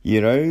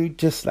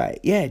 Just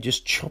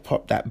chop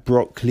up that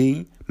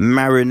broccoli,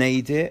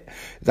 marinate it,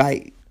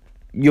 like.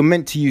 You're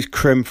meant to use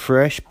creme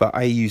fraiche, but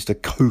I used a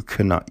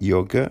coconut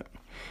yogurt.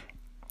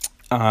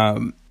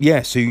 So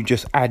you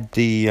just add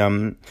the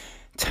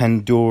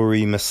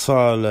tandoori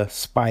masala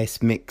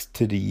spice mix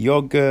to the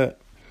yogurt,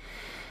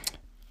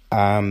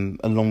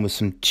 along with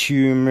some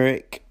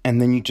turmeric,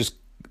 and then you just,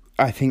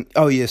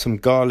 some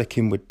garlic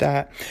in with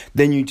that.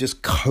 Then you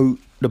just coat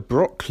the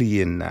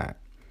broccoli in that,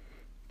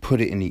 put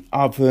it in the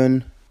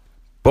oven,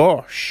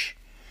 bosh,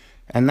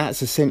 and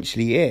that's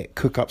essentially it.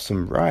 Cook up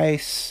some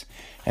rice.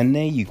 And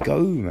there you go,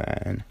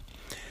 man.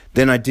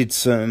 Then I did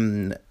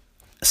some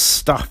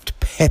stuffed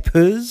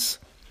peppers.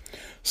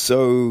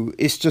 So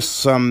it's just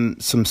some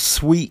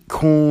sweet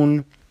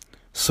corn,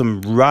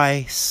 some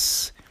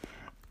rice.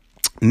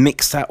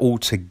 Mix that all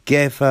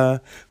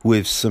together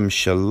with some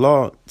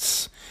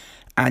shallots.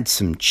 Add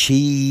some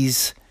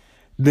cheese.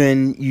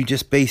 Then you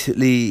just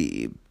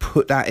basically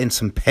put that in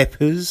some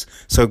peppers.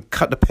 So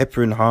cut the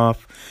pepper in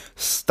half.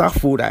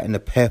 Stuff all that in the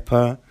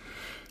pepper.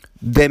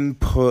 Then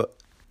put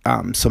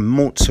some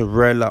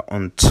mozzarella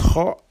on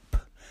top,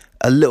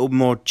 a little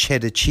more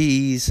cheddar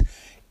cheese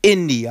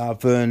in the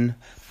oven,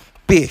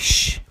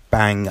 bish,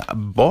 bang,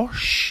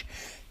 bosh,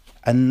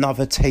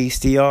 another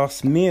tasty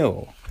ass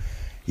meal.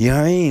 You know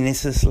what I mean?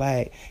 It's just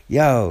like,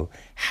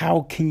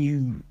 how can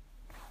you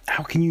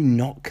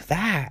knock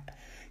that?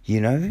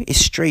 It's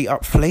straight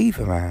up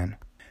flavor, man.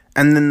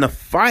 And then the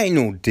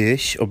final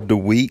dish of the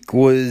week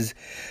was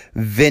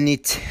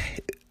Venetian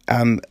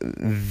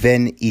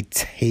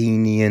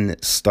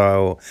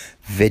style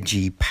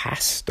veggie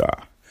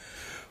pasta,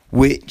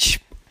 which,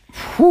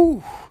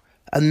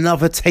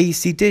 another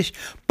tasty dish,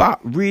 but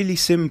really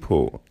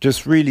simple,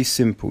 just really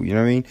simple, you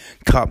know what I mean?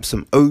 Cut up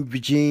some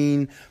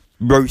aubergine,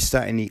 roast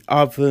that in the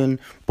oven,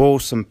 boil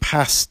some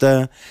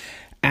pasta,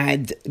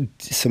 add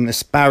some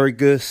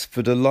asparagus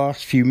for the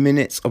last few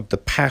minutes of the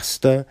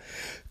pasta,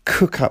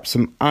 cook up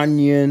some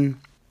onion,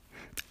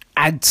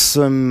 add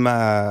some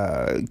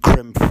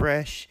creme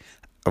fraiche.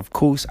 Of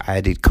course, I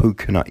added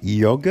coconut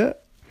yogurt.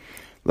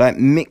 Like,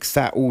 mix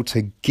that all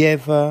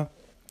together.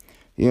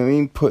 You know what I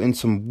mean? Put in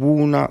some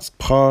walnuts,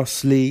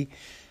 parsley.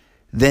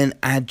 Then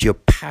add your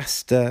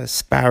pasta,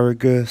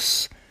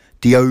 asparagus,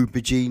 the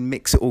aubergine.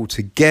 Mix it all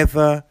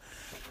together.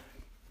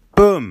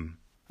 Boom.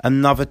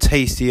 Another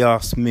tasty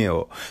ass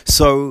meal.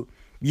 So,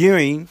 you know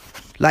what I mean?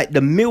 Like,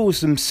 the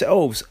meals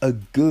themselves are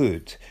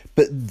good.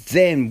 But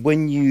then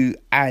when you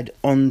add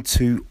on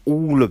to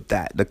all of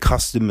that, the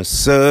customer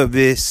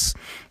service,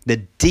 the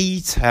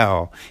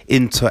detail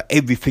into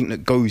everything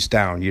that goes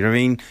down, you know what I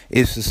mean?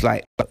 It's just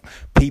like,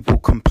 people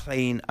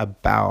complain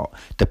about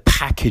the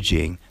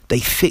packaging. They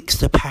fix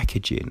the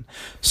packaging.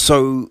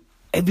 So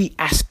every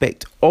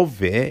aspect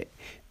of it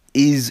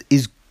is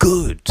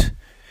good.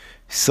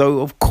 So,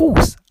 of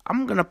course,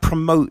 I'm going to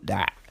promote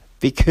that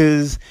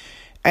because,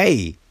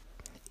 hey,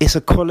 it's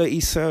a quality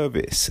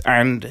service.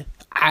 And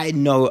I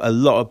know a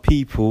lot of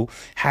people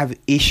have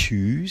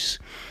issues.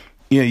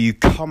 You know, you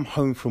come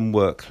home from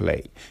work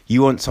late.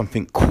 You want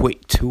something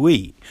quick to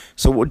eat.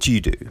 So what do?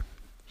 You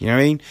know what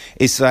I mean?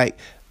 It's like,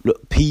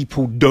 look,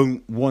 people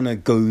don't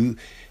want to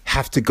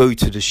have to go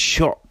to the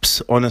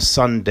shops on a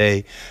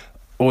Sunday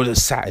or a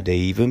Saturday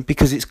even,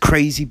 because it's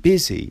crazy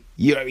busy.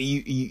 You know,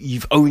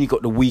 you've only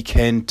got the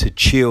weekend to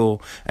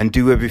chill and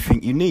do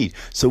everything you need.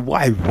 So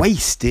why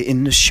waste it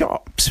in the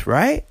shops,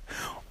 right?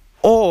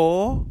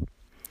 Or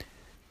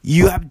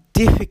you have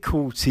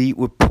difficulty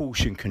with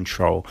portion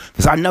control,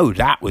 because I know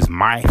that was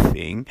my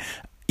thing.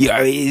 You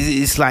know,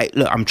 it's like,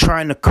 look, I'm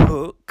trying to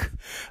cook.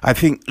 I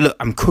think, look,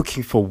 I'm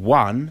cooking for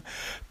one,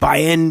 but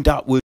I end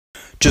up with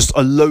just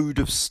a load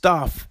of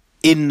stuff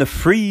in the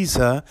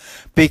freezer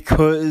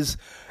because,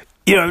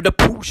 you know, the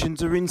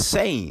portions are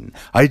insane.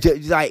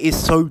 It's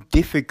so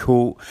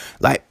difficult,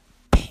 like,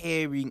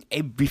 paring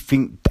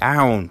everything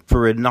down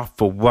for enough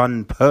for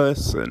one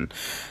person.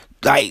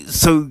 Like,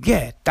 so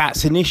yeah,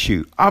 that's an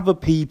issue. Other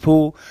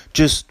people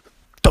just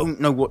don't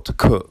know what to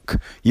cook.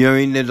 You know what I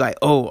mean? They're like,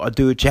 oh, I'll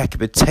do a jacket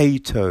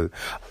potato.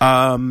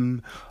 I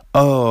don't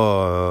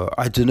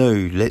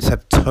know, let's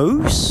have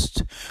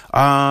toast.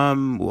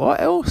 What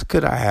else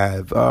could I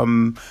have?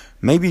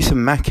 Maybe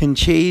some mac and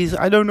cheese.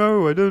 I don't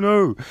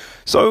know.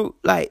 So,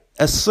 like,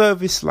 a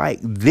service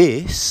like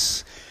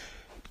this,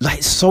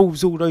 like,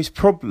 solves all those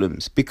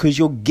problems because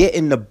you're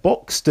getting the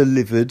box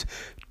delivered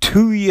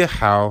to your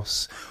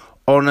house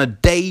on a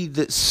day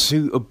that's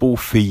suitable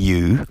for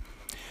you.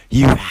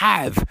 You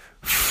have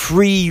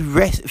free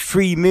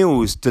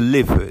meals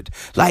delivered.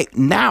 Like,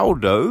 now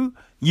though,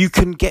 you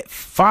can get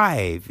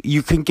 5.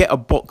 You can get a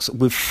box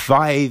with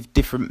 5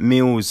 different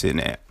meals in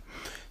it.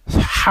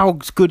 How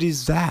good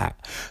is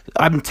that?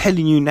 I'm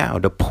telling you now,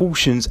 the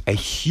portions are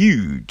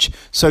huge.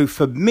 So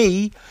for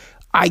me,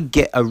 I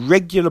get a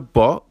regular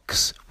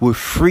box with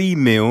 3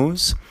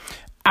 meals.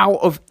 Out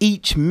of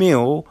each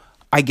meal,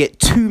 I get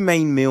 2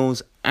 main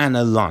meals and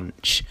a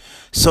lunch.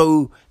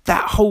 So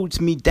that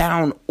holds me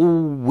down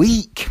all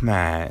week,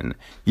 man.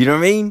 You know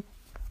what I mean?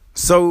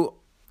 So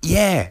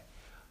yeah,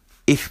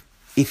 if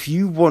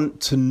you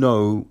want to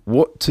know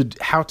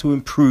how to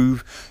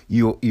improve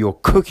your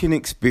cooking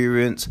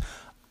experience,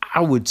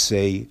 I would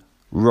say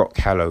rock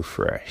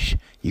HelloFresh.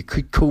 You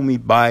could call me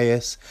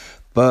biased,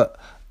 but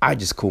I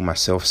just call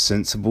myself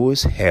sensible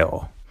as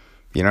hell.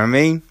 You know what I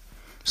mean?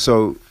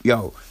 So,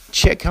 yo,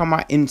 check out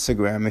my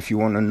Instagram if you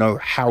want to know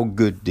how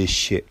good this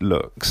shit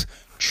looks.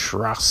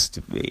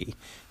 Trust me.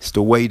 It's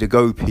the way to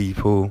go,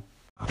 people.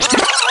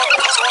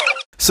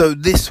 So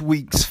this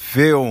week's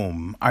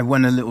film, I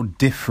went a little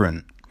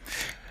different.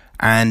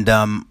 And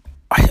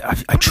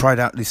I tried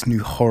out this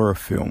new horror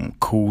film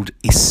called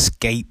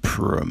Escape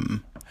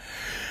Room.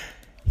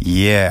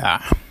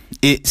 Yeah.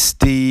 It's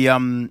the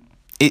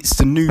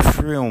new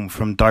film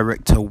from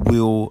director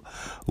Will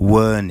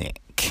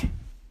Wernick.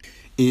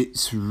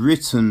 It's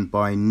written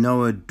by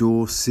Noah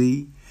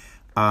Dorsey,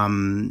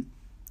 and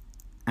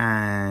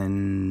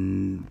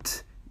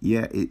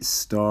yeah, it's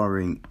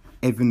starring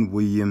Evan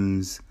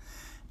Williams,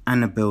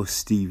 Annabelle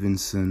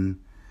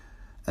Stevenson,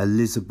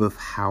 Elizabeth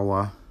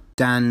Hauer,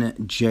 Dan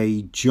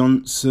J.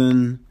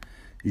 Johnson,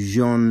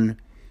 Jean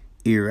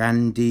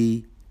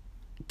Irandi,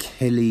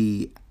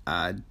 Kelly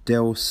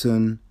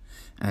Delson,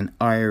 and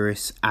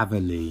Iris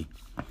Avali.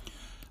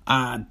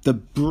 The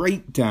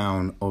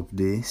breakdown of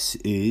this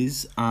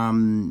is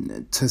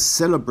to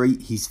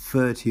celebrate his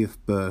 30th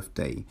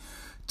birthday,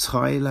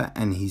 Tyler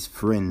and his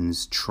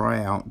friends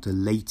try out the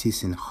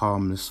latest in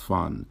harmless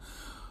fun,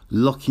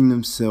 locking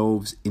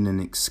themselves in an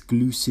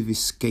exclusive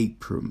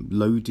escape room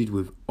loaded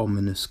with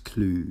ominous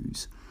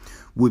clues.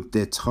 With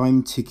their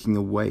time ticking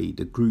away,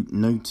 the group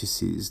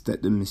notices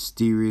that the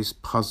mysterious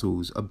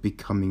puzzles are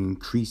becoming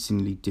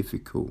increasingly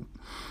difficult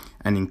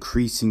and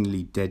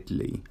increasingly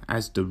deadly.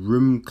 As the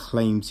room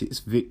claims its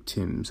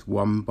victims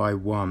one by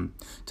one,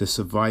 the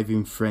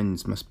surviving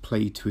friends must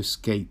play to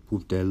escape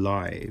with their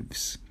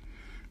lives.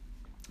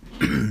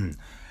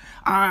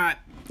 I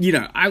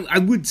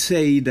would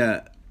say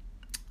that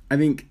I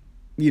think,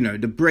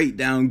 the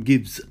breakdown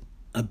gives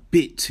a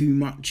bit too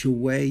much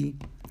away.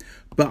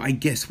 But I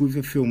guess with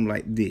a film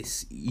like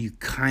this, you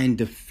kind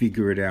of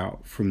figure it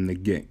out from the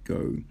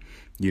get-go,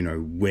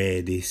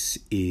 where this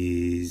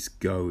is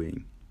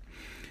going.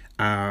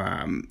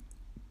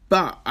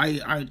 But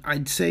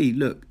I'd say,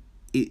 look,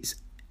 it's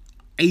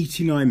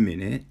 89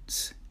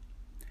 minutes,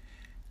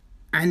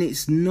 and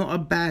it's not a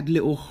bad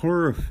little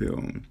horror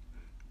film.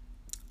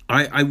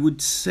 I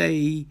would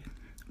say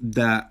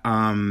that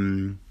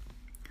from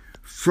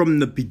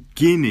the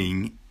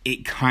beginning,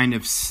 it kind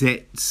of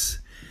sets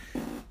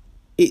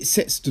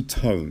the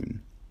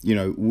tone.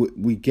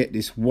 We get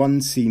this one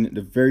scene at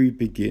the very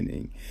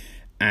beginning,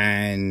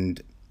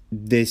 and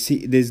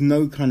there's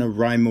no kind of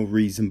rhyme or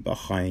reason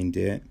behind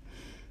it.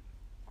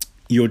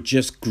 You're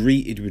just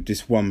greeted with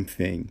this one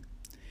thing,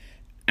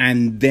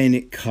 and then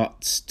it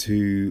cuts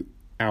to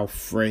our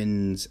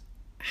friends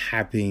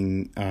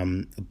having a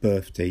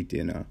birthday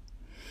dinner,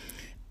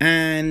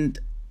 and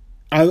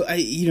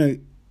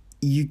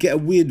you get a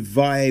weird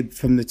vibe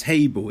from the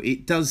table.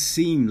 It does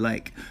seem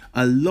like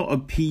a lot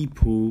of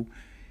people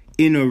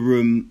in a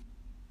room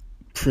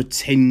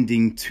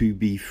pretending to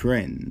be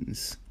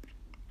friends.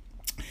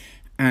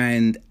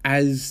 And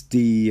as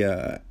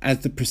the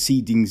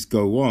proceedings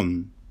go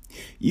on,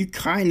 you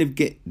kind of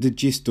get the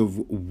gist of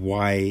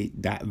why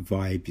that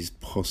vibe is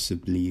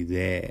possibly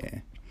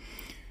there.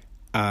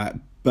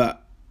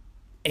 But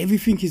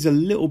everything is a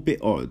little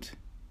bit odd,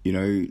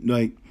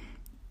 like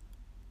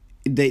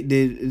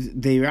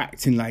they're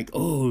acting like,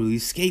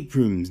 escape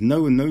rooms.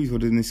 No one knows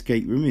what an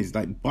escape room is.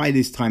 Like, by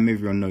this time,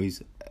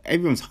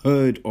 everyone's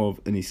heard of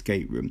an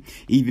escape room,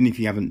 even if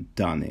you haven't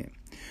done it.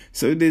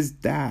 So there's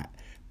that.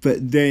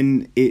 But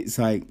then it's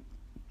like,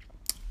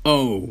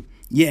 oh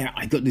yeah,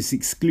 I got this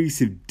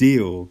exclusive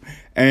deal,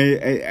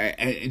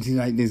 and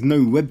like there's no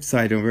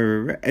website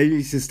or and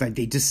it's just like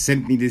they just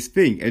sent me this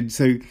thing, and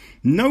so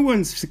no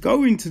one's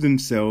going to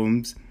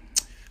themselves.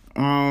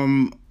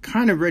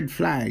 Kind of red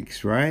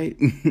flags, right?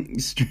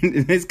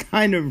 There's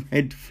kind of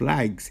red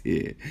flags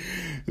here.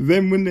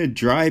 Then when they're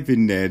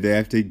driving there, they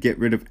have to get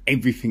rid of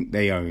everything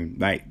they own,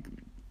 like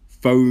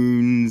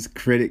phones,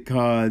 credit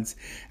cards.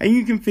 And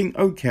you can think,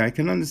 okay, I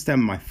can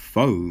understand my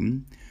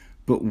phone,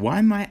 but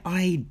why my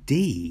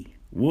ID?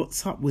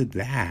 What's up with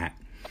that?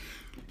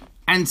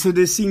 And so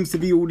there seems to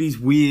be all these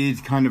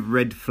weird kind of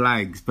red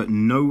flags, but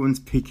no one's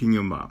picking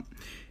them up.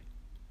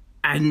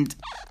 And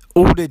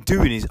all they're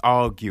doing is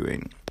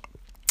arguing.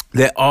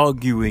 They're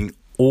arguing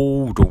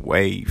all the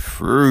way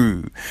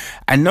through.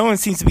 And no one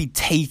seems to be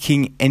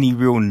taking any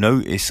real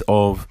notice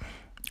of,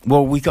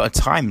 well, we got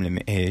a time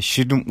limit here.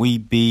 Shouldn't we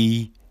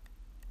be?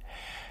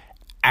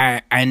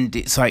 And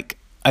it's like,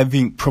 I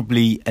think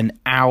probably an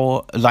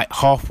hour, like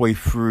halfway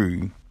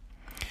through.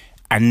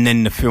 And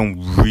then the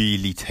film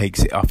really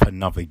takes it up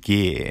another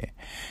gear.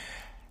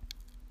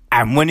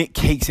 And when it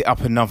takes it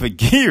up another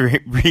gear,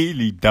 it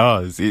really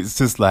does. It's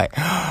just like,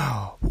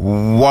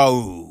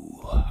 whoa.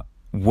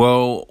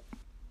 Well,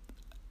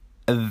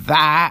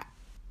 that,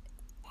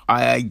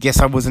 I guess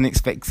I wasn't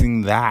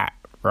expecting that,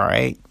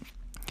 right?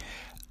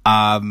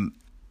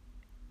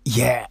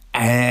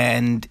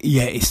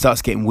 It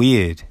starts getting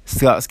weird.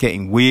 Starts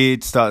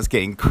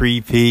getting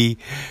creepy.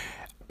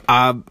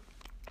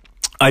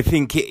 I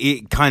think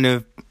it kind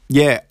of,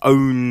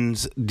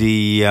 owns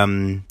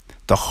the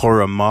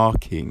horror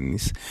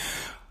markings.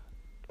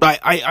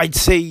 I'd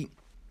say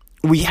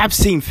we have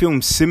seen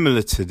films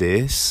similar to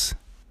this,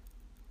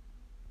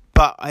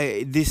 but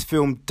this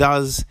film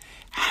does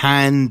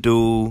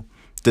handle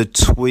the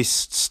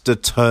twists, the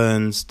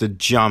turns, the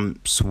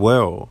jumps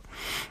well,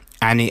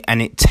 and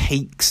it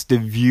takes the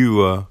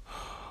viewer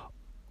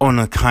on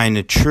a kind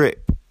of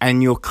trip,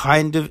 and you're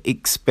kind of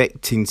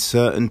expecting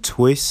certain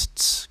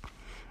twists,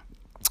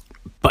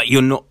 but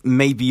you're not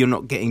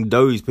getting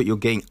those, but you're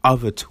getting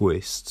other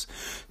twists.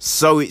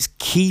 So it's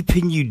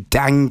keeping you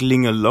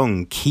dangling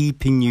along,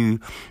 keeping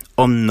you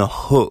on the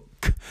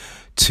hook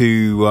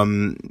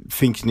to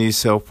thinking to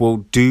yourself, well,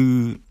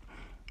 do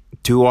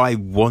I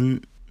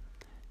want,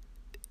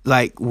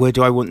 like, where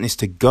do I want this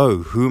to go?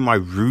 Who am I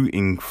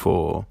rooting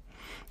for?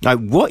 Like,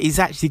 what is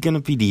actually going to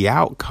be the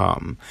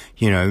outcome?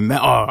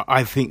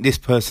 I think this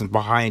person's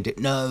behind it.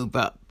 No,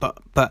 but.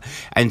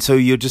 And so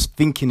you're just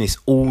thinking this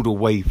all the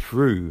way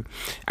through.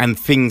 And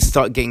things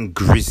start getting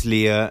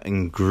grislier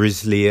and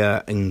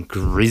grislier and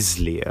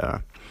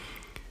grislier.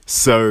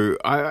 So,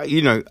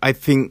 I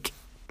think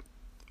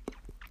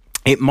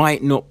it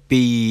might not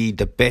be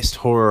the best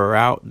horror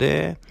out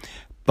there,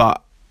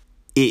 but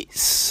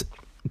it's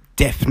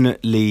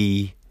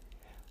definitely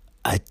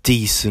a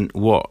decent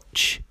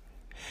watch.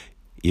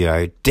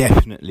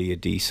 Definitely a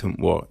decent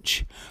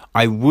watch.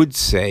 I would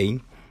say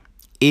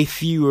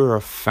if you were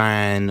a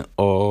fan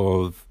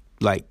of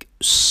like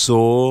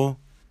Saw,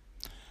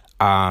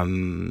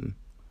 probably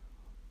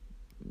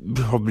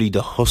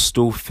the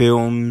Hostel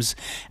films,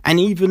 and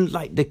even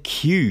like the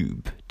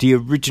Cube, the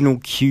original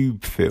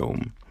Cube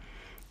film.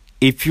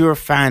 If you're a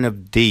fan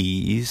of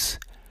these,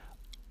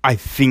 I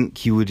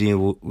think you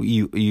will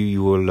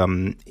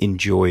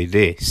enjoy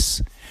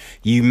this.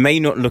 You may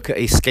not look at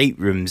escape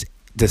rooms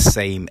the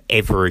same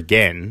ever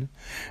again.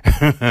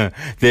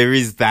 There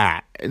is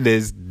that.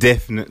 There's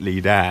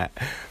definitely that.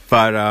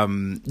 But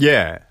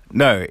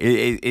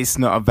it's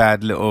not a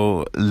bad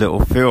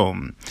little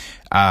film.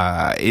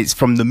 It's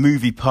from the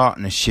movie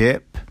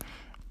Partnership.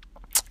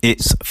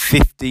 It's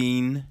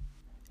 15.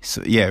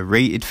 So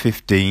rated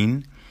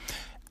 15,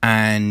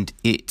 and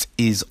it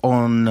is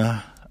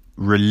on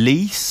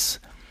release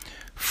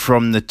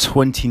from the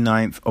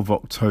 29th of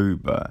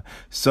October.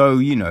 So,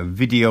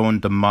 video on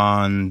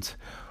demand,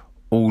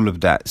 all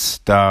of that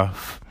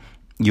stuff.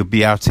 You'll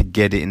be able to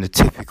get it in the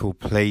typical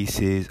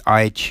places: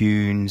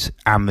 iTunes,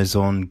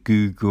 Amazon,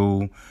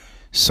 Google,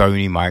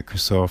 Sony,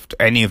 Microsoft,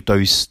 any of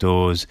those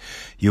stores.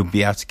 You'll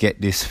be able to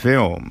get this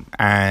film.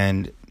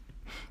 And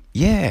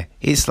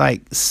it's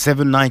like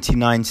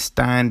 $7.99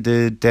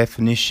 standard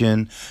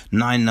definition,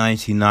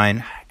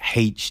 $9.99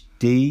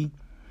 HD.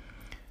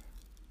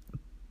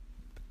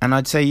 And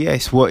I'd say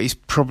yes, it's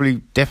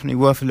probably definitely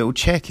worth a little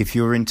check if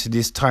you're into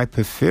this type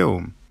of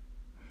film.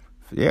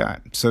 Yeah,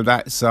 so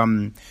that's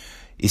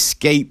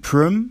Escape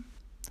Room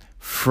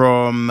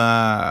from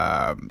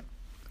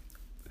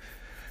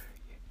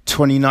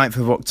 29th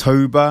of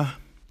October.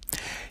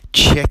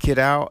 Check it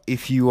out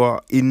if you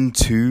are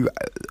into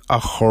a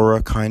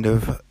horror kind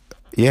of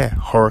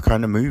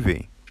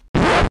movie.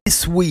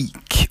 This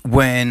week,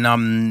 when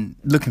I'm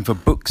looking for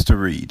books to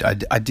read,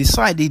 I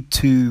decided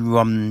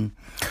to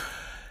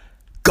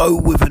go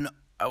with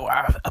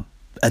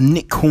a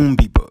Nick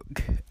Hornby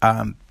book,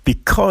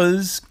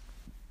 because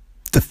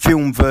the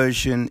film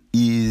version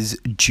is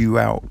due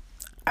out,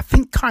 I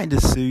think, kind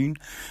of soon.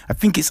 I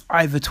think it's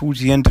either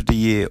towards the end of the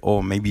year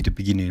or maybe the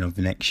beginning of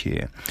the next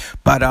year.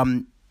 But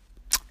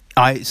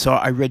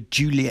I read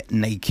Juliet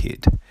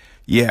Naked.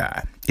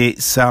 Yeah,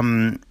 it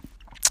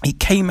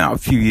came out a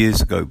few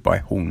years ago by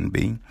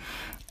Hornby,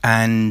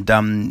 and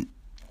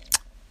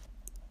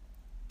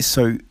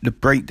so the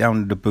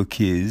breakdown of the book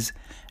is: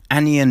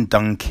 Annie and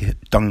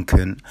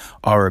Duncan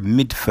are a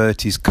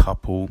mid-30s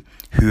couple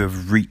who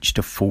have reached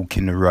a fork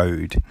in the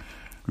road.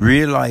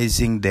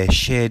 Realizing their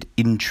shared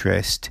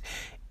interest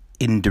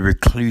in the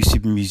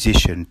reclusive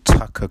musician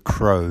Tucker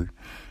Crowe,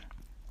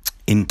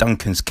 in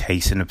Duncan's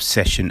case an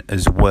obsession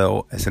as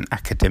well as an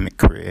academic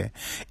career,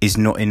 is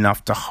not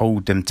enough to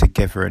hold them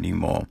together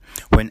anymore.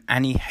 When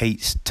Annie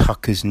hates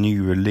Tucker's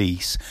new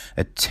release,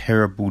 a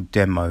terrible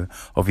demo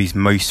of his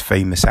most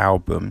famous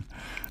album,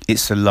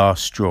 it's the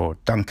last straw.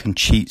 Duncan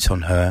cheats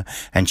on her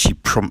and she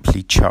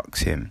promptly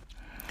chucks him.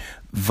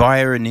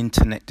 Via an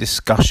internet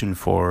discussion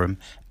forum,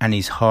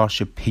 Annie's harsh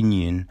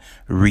opinion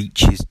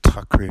reaches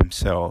Tucker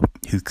himself,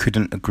 who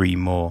couldn't agree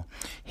more.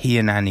 He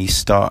and Annie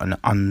start an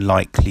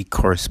unlikely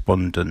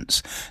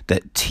correspondence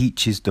that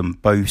teaches them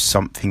both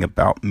something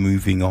about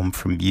moving on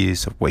from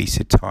years of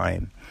wasted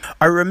time.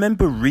 I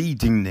remember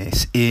reading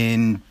this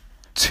in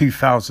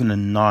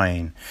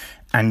 2009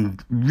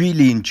 and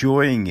really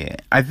enjoying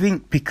it. I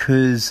think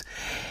because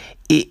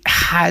it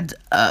had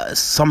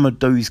some of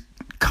those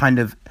kind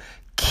of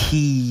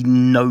key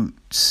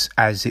notes,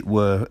 as it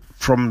were,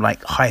 from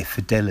like High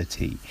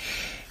Fidelity.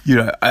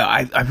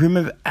 I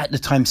remember at the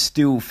time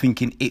still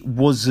thinking it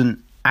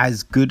wasn't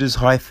as good as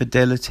High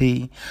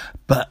Fidelity,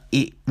 but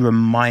it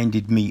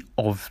reminded me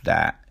of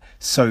that.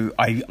 So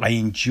I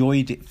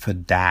enjoyed it for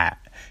that,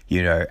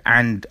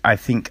 and I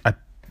think I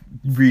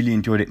really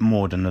enjoyed it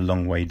more than A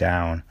Long Way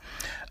Down.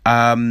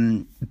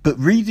 But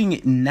reading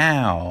it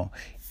now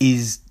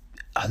is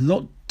a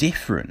lot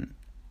different.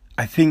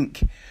 I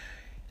think,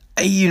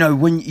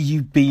 when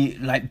you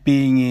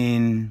being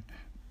in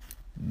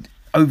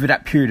over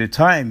that period of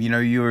time,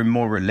 you're in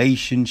more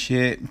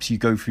relationships, you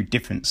go through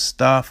different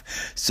stuff.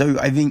 So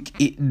I think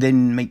it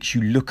then makes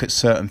you look at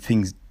certain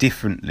things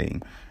differently.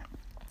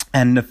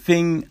 And the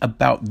thing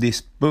about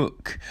this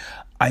book,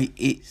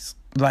 it's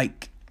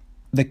like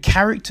the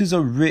characters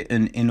are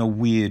written in a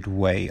weird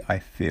way, I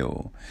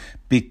feel,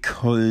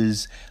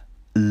 because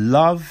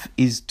love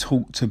is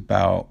talked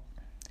about,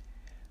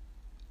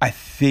 I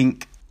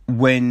think,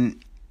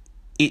 when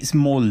it's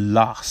more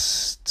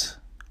lust,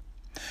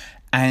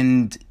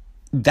 and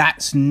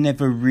that's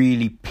never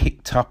really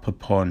picked up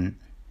upon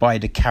by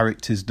the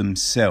characters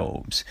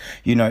themselves.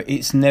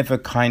 It's never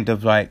kind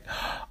of like,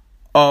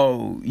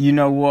 oh, you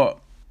know what,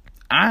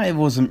 I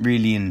wasn't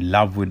really in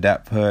love with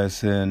that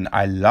person,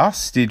 I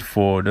lusted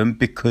for them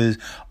because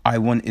I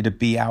wanted to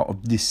be out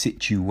of this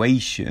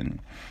situation.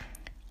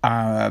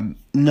 No,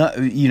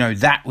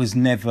 that was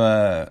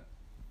never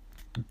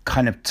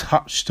kind of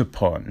touched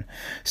upon.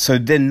 So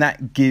then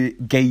that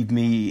gave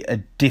me a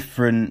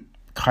different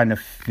kind of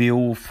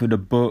feel for the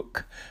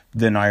book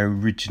than I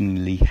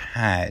originally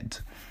had.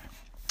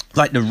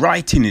 Like, the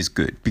writing is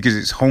good because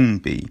it's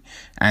Hornby,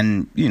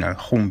 and, you know,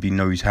 Hornby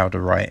knows how to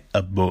write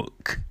a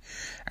book,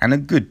 and a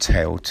good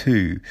tale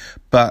too.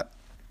 But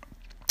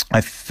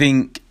I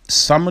think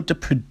some of the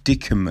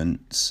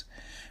predicaments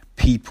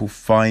people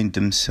find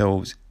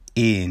themselves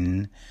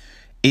in,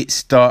 it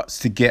starts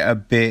to get a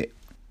bit,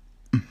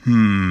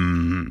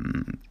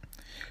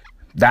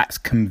 that's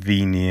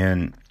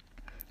convenient.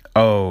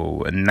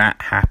 Oh, and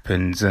that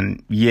happens,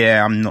 and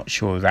yeah, I'm not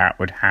sure that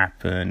would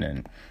happen,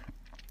 and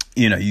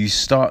you know, you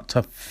start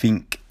to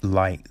think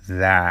like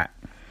that,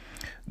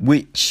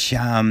 which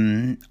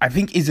I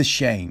think is a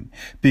shame,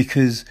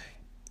 because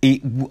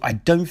I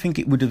don't think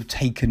it would have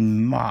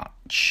taken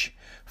much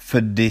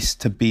for this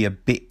to be a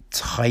bit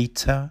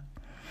tighter.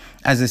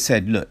 As I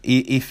said, look,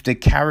 if the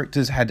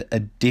characters had a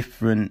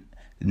different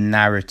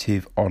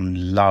narrative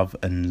on love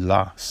and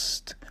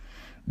lust,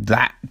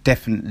 that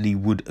definitely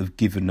would have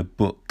given the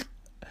book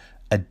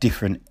a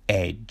different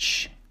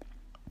edge.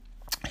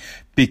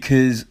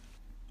 Because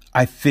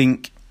I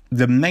think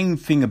the main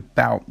thing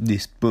about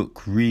this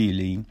book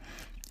really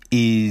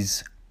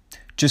is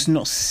just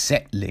not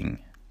settling,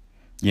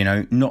 you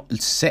know, not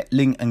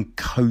settling and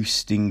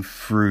coasting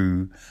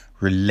through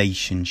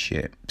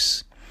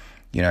relationships.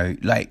 You know,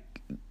 like,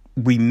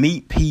 we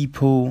meet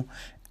people,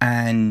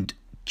 and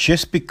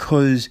just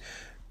because,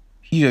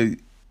 you know,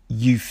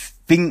 you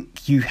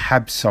think you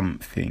have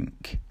something,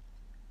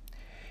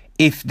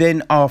 if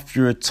then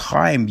after a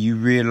time you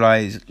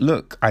realize,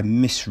 look, I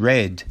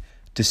misread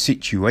the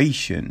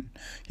situation,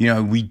 you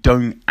know, we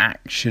don't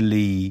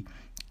actually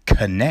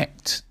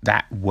connect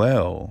that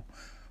well.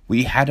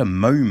 We had a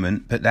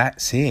moment, but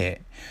that's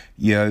it.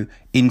 You know,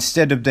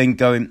 instead of then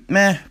going,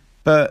 meh,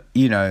 but,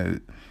 you know,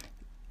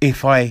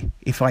 if I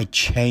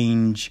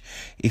change,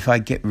 if I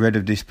get rid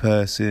of this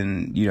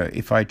person, you know,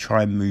 if I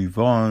try and move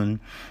on,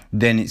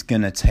 then it's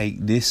going to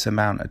take this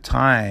amount of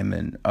time,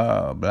 and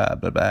blah, blah,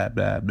 blah,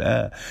 blah,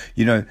 blah.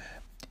 You know,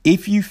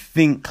 if you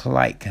think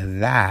like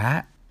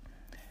that,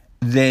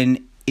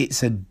 then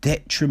it's a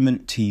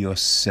detriment to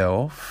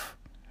yourself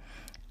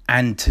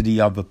and to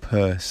the other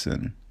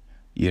person,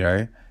 you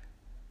know,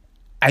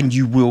 and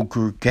you will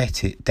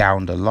regret it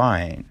down the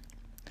line.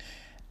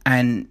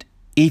 And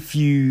if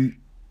you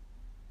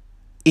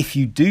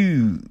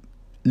do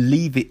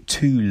leave it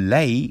too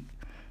late,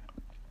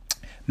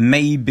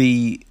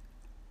 maybe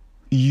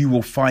you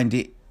will find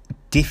it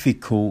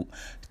difficult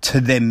to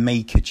then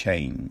make a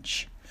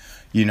change,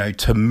 you know,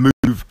 to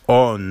move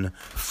on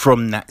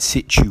from that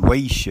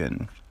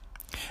situation.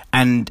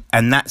 And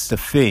that's the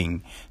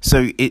thing.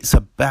 So it's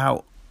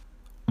about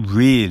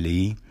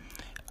really,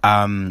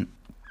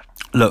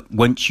 look,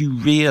 once you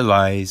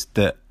realize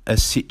that a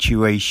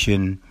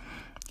situation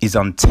is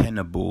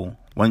untenable,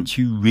 once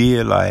you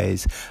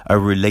realize a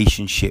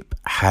relationship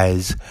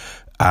has,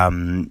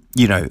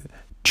 you know,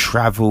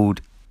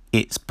 traveled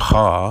its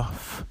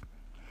path,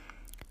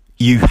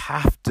 you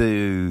have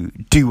to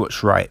do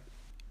what's right.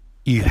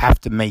 You have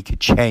to make a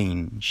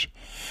change,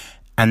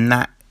 and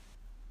that,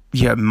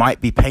 you know, might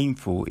be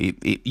painful.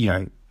 It you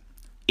know,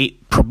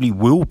 it probably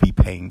will be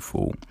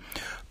painful.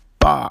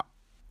 But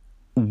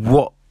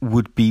what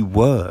would be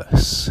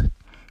worse?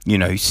 You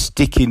know,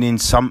 sticking in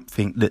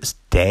something that's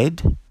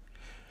dead?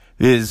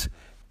 Is,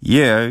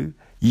 you know,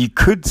 you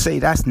could say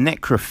that's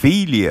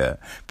necrophilia,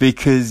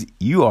 because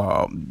you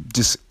are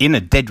just in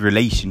a dead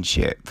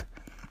relationship,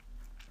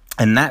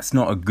 and that's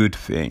not a good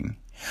thing.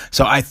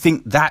 So I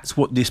think that's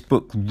what this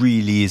book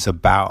really is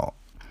about,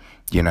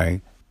 you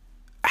know,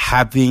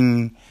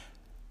 having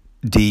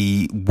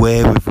the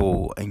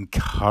wherewithal and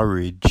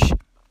courage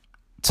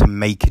to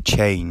make a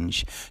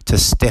change, to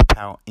step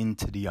out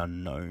into the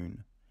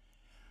unknown.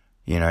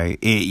 You know,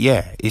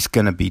 it's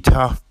going to be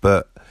tough,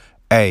 but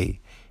hey,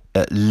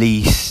 at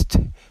least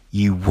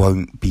you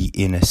won't be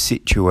in a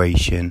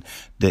situation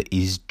that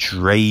is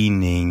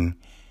draining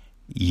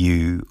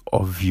you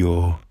of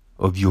your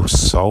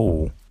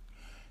soul,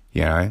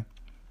 you know.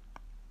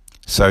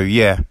 So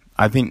yeah,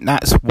 I think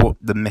that's what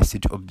the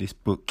message of this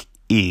book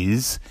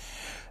is,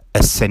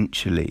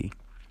 essentially,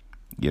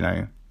 you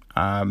know.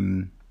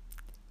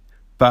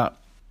 But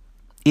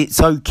it's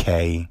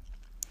okay,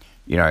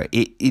 you know.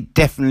 It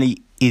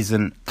definitely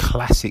isn't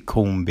classic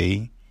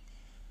Hornby,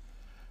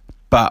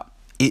 but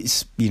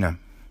it's, you know,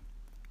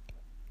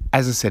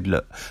 as I said,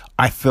 look,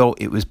 I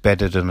felt it was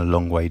better than A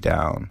Long Way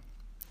Down.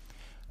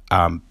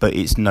 But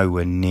it's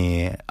nowhere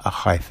near a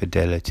high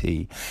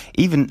fidelity.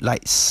 Even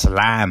like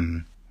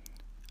Slam,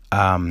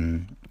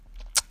 and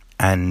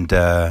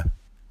the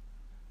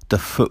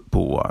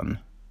football one,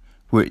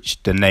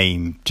 which the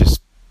name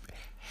just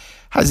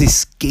has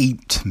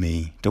escaped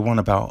me. The one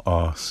about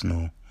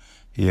Arsenal.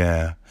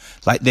 Yeah.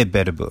 Like, they're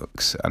better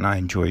books, and I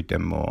enjoyed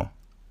them more.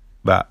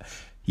 But,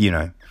 you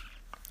know,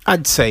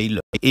 I'd say,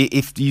 look,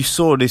 if you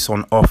saw this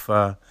on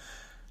offer,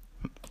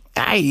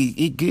 hey,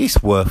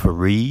 it's worth a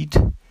read.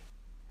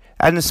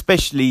 And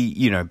especially,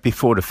 you know,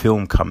 before the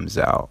film comes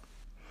out,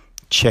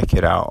 check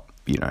it out,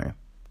 you know.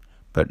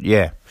 But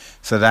yeah,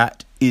 so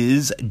that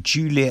is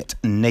Juliet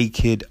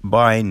Naked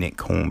by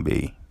Nick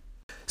Hornby.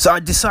 So I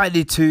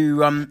decided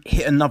to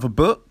hit another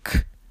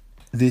book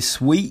this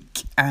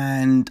week,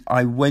 and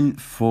I went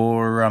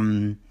for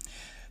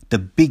The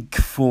Big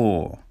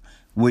Four,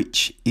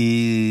 which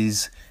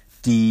is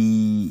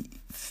the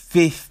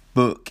 5th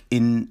book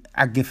in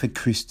Agatha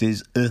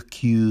Christie's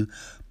Hercule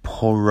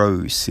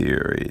Poirot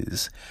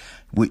series,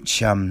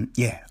 which I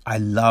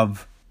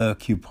love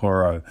Hercule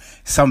Poirot.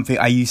 Something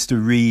I used to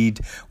read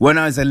when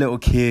I was a little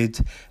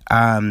kid.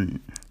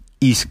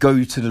 Used to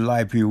go to the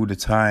library all the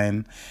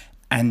time,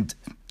 and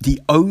the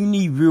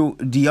only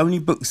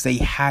books they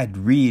had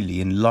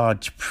really in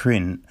large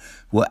print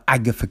were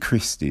Agatha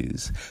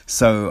Christie's.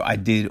 So I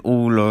did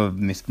all of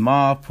Miss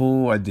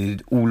Marple, I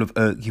did all of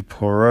Hercule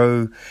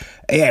Poirot.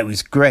 Yeah, it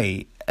was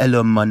great.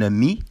 Hello, mon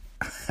ami.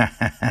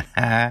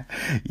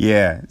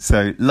 Yeah,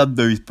 so love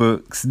those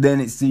books. Then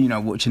it's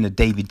watching the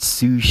David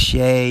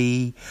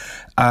Suchet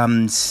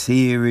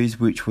series,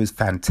 which was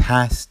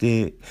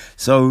fantastic.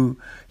 So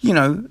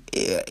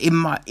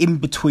in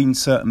between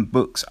certain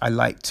books, I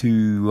like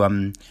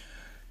to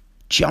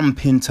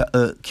jump into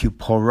Hercule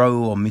Poirot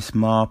or Miss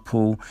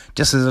Marple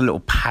just as a little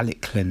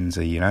palate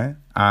cleanser,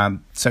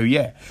 so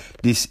yeah,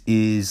 this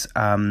is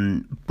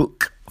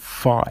book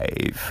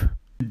 5.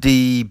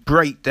 The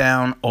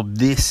breakdown of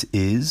this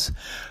is: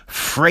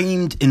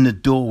 framed in the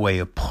doorway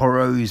of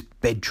Poirot's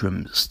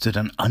bedroom stood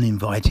an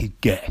uninvited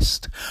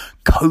guest,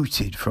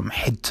 coated from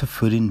head to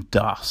foot in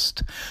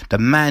dust. The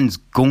man's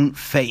gaunt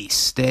face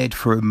stared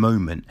for a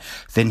moment,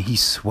 then he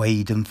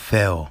swayed and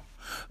fell.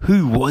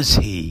 Who was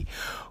he?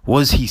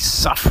 Was he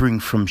suffering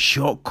from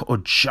shock or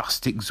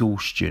just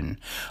exhaustion?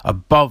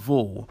 Above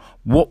all,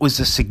 what was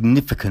the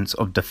significance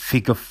of the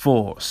figure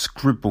 4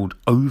 scribbled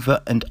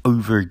over and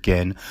over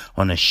again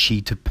on a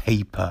sheet of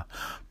paper?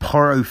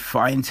 Poirot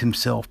finds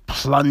himself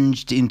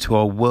plunged into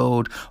a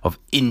world of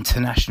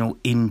international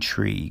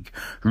intrigue,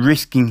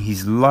 risking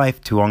his life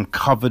to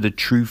uncover the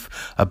truth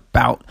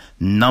about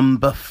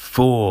number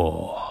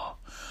 4.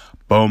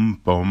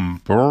 Bum,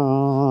 bum,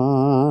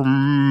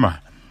 bum.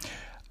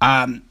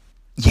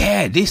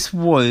 Yeah, this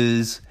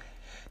was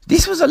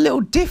a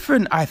little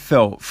different, I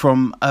felt,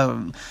 from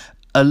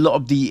a lot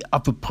of the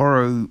other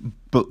Poirot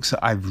books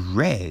that I've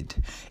read.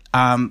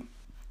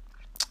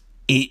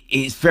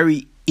 It's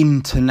very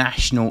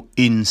international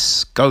in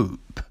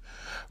scope,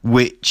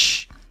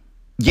 which,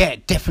 yeah,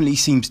 definitely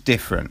seems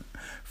different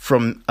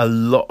from a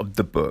lot of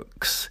the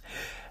books.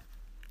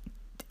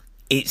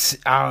 It's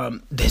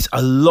there's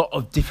a lot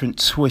of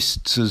different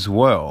twists as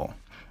well.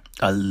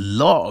 A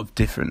lot of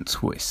different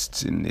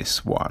twists in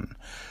this one,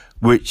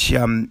 which,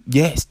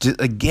 yes,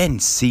 again,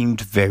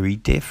 seemed very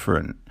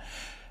different.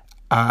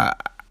 And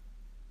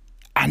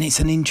it's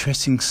an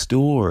interesting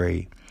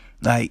story.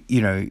 Like,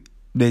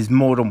 there's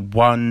more than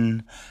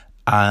one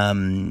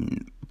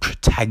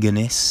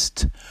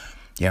protagonist.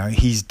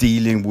 He's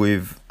dealing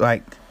with,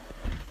 like,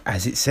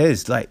 as it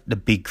says, like the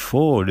big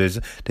 4.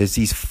 There's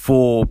these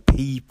 4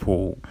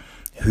 people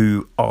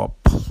who are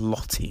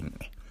plotting.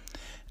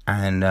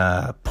 And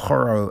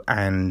Poirot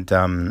and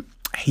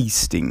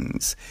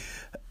Hastings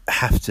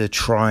have to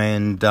try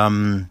and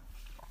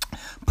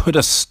put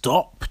a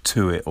stop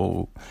to it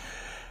all.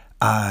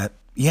 So,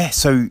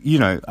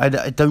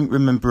 I don't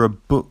remember a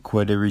book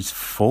where there is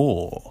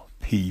 4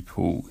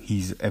 people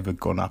he's ever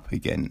gone up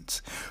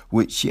against,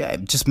 which,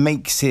 it just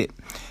makes it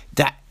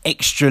that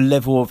extra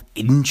level of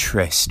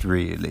interest,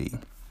 really.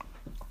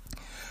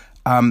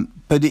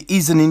 But it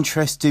is an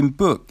interesting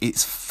book.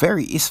 It's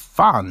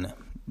fun.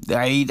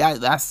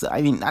 That's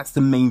the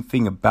main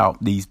thing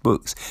about these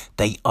books.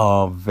 They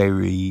are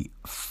very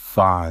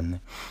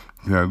fun.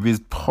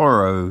 With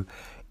Poirot,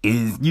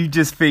 you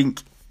just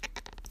think,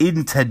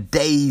 in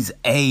today's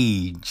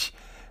age,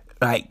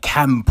 like,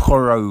 can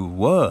Poirot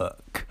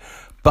work?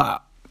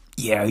 But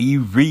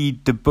you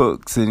read the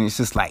books and it's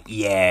just like,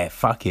 yeah,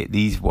 fuck it,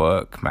 these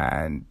work,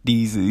 man.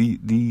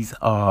 These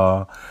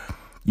are,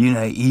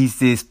 he's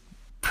this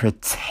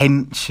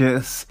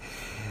pretentious,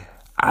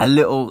 a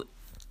little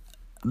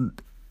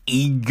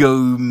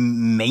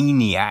egomaniac.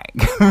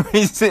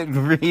 Is it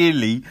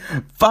really?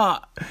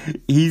 But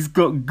he's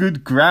got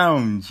good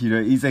ground.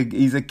 He's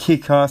a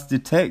kick-ass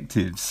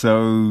detective.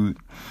 So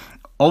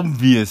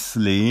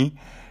obviously,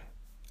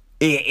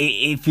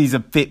 if he's a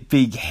bit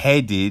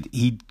big-headed,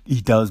 he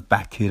does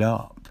back it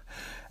up.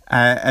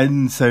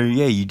 And so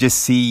you just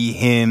see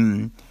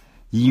him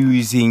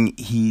using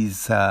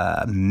his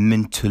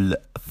mental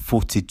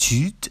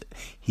fortitude,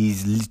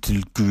 his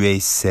little grey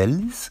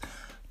cells,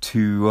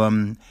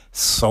 to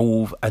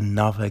solve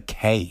another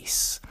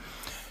case.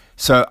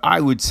 So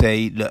I would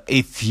say that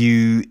if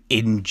you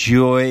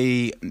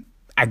enjoy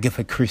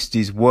Agatha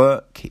Christie's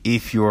work,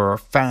 if you're a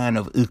fan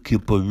of Hercule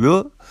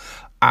Poirot,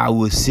 I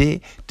would say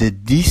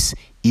that this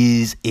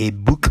is a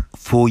book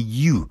for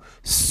you.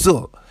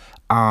 So,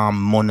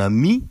 mon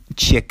ami,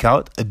 check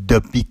out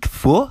The Big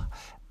 4.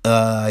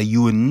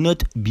 You will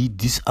not be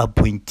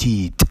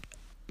disappointed.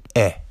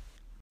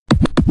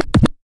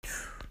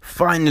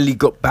 Finally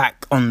got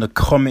back on the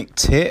comic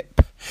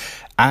tip,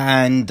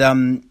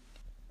 And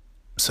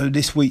so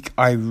this week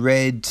I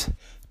read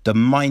The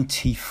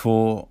Mighty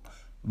Thor,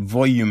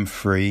 Volume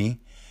 3,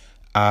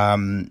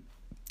 The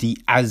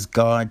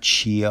Asgard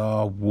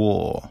Shi'ar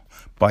War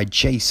by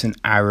Jason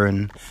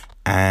Aaron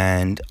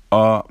and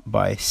art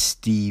by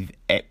Steve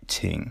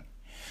Epting.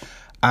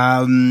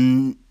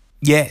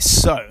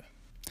 So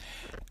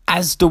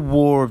as the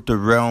War of the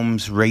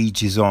Realms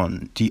rages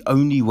on, the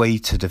only way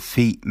to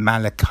defeat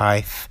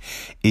Malekith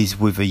is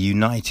with a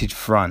united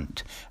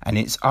front, and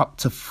it's up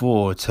to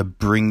Thor to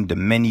bring the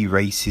many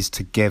races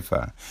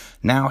together.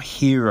 Now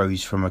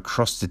heroes from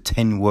across the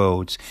 10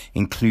 worlds,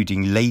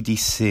 including Lady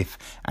Sif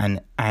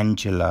and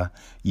Angela,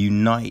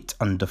 unite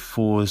under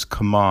Thor's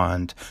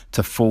command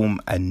to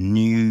form a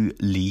new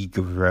League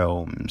of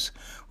Realms,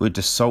 with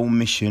the sole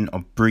mission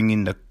of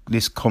bringing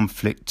this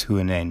conflict to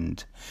an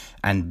end.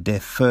 And their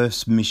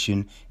first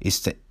mission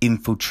is to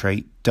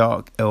infiltrate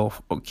Dark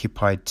Elf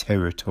occupied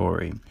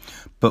territory.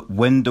 But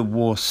when the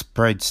war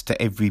spreads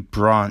to every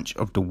branch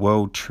of the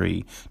world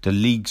tree, the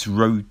League's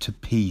road to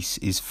peace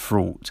is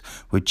fraught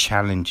with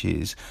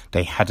challenges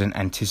they hadn't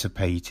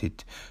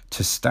anticipated.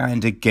 To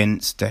stand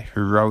against their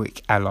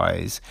heroic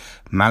allies,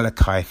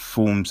 Malekith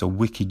forms a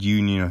wicked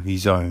union of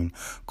his own,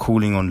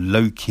 calling on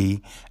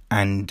Loki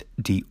and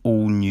the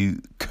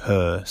all-new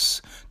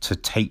Curse to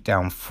take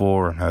down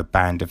Thor and her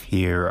band of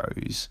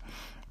heroes.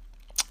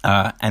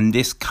 And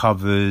this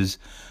covers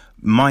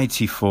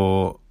Mighty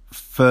Thor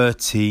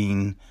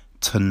 13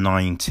 to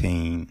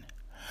 19.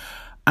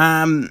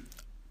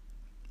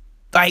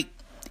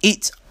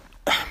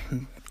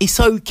 It's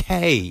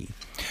okay,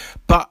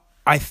 but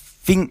I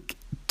think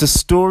the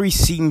story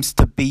seems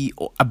to be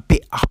a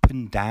bit up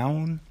and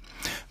down.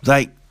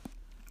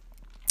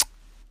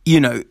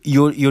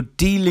 You're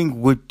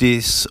dealing with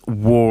this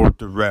War of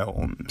the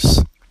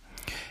Realms,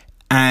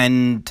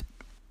 and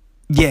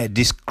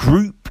this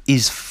group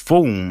is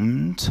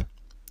formed,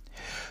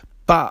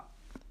 but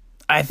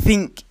I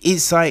think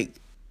it's like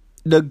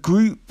the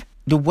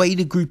way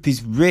the group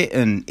is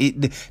written,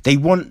 they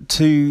want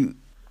to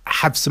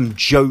have some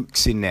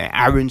jokes in there.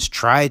 Aaron's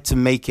tried to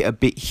make it a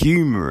bit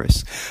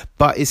humorous,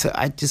 but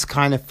I just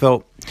kind of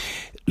felt,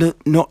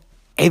 look, not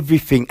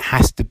everything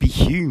has to be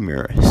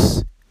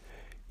humorous.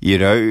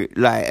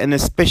 And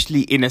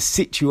especially in a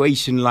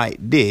situation like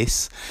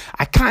this,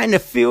 I kind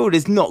of feel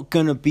there's not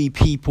going to be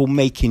people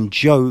making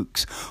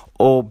jokes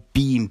or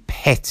being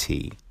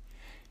petty.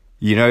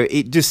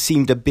 It just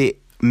seemed a bit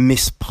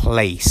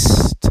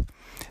misplaced,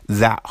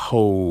 that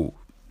whole,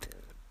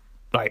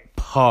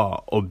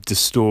 part of the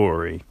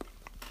story.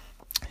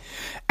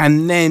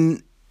 And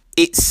then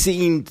it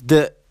seemed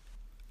that,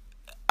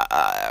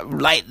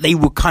 they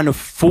were kind of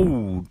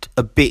fooled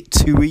a bit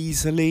too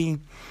easily.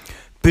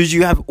 Because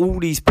you have all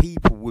these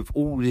people with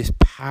all this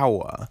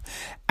power,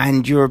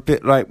 and you're a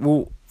bit like,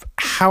 well,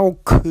 how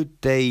could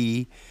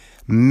they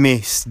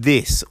miss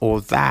this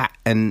or that?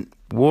 And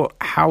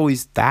how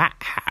is that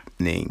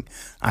happening?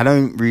 I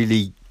don't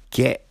really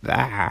get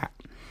that.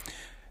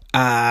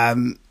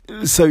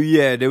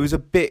 There was a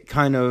bit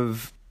kind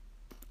of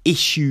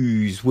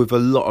issues with a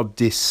lot of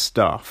this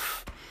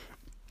stuff.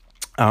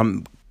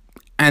 And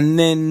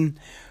then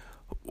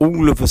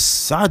all of a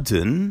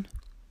sudden,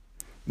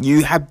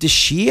 you have the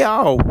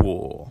Shi'ar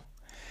War.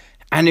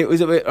 And it was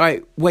a bit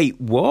like, wait,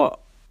 what?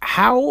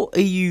 How are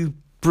you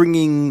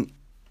bringing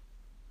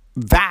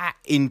that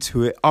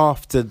into it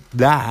after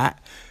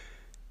that?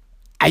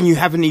 And you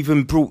haven't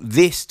even brought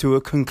this to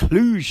a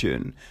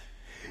conclusion.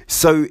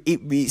 So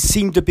it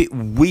seemed a bit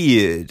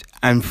weird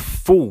and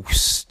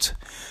forced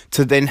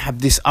to then have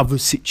this other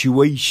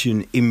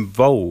situation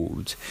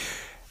involved.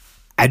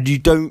 And you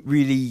don't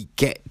really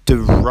get the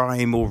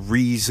rhyme or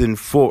reason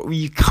for it.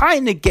 You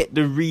kind of get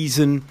the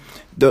reason,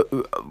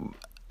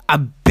 a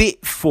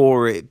bit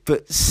for it,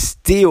 but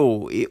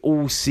still, it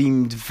all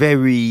seemed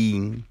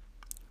very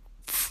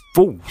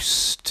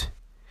forced.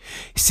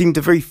 It seemed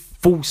a very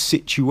forced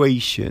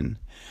situation,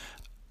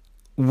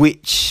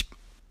 which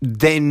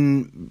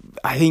then,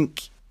 I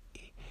think,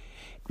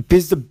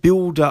 because the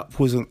build-up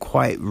wasn't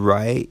quite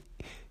right,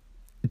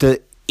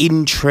 the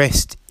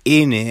interest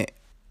in it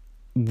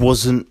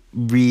wasn't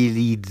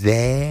really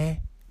there.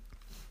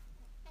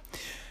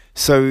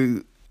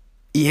 So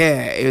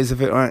it was a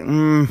bit like,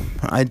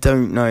 I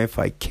don't know if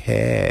I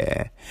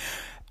care.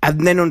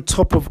 And then on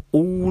top of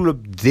all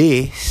of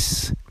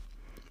this,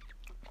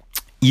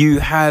 you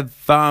have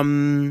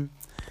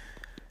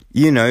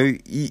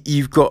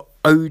you've got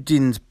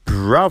Odin's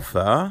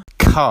brother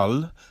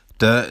Kull,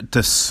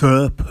 the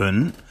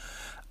serpent,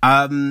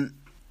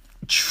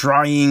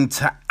 trying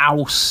to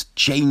oust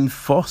Jane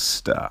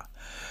Foster.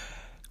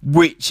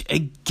 Which,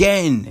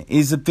 again,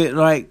 is a bit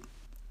like,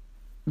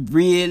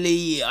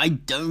 really, I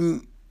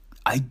don't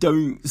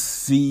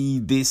see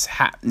this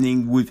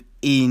happening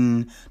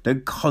within the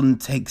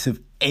context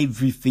of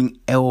everything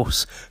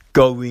else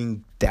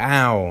going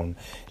down.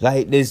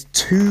 There's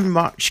too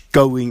much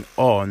going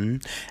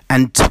on,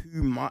 and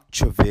too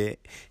much of it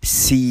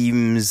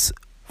seems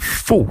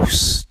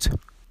forced.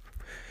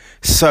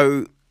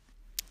 So,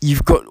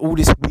 you've got all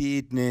this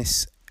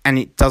weirdness, and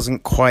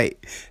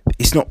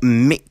it's not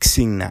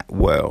mixing that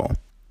well.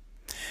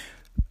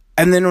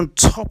 And then on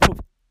top of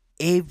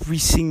every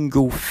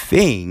single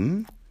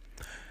thing,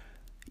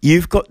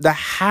 you've got the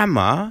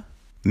Hammer,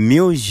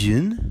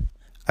 Myoljin,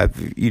 I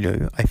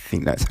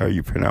think that's how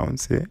you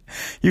pronounce it.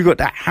 You've got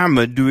that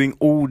Hammer doing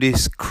all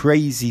this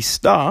crazy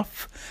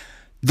stuff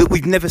that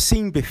we've never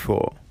seen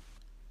before.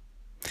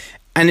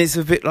 And it's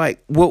a bit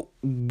like, well,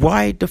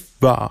 why the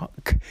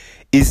fuck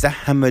is the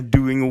Hammer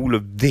doing all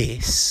of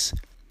this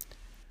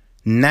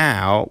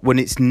now when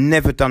it's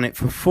never done it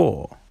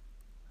before?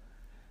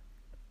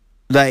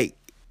 Like,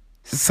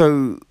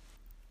 so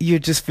you're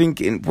just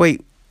thinking,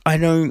 wait,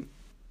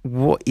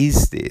 what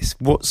is this?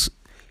 What's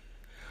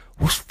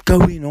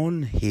going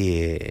on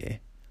here?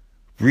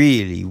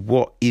 Really,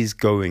 what is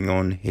going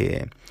on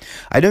here?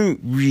 I don't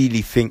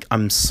really think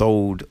I'm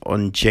sold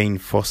on Jane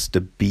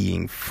Foster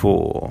being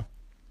 4.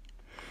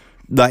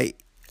 Like,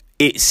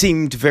 it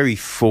seemed very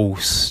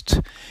forced,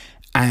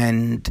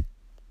 and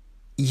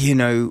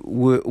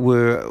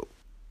we're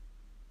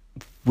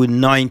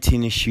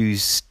 19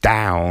 issues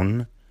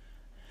down,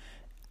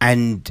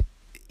 and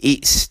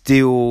it's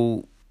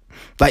still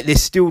like there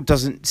still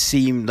doesn't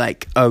seem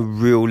like a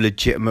real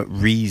legitimate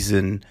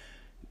reason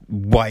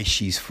why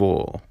she's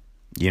 4,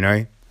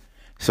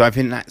 So I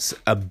think that's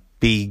a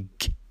big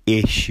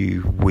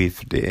issue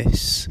with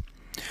this.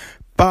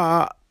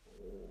 But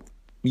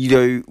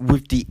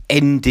with the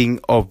ending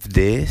of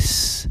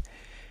this,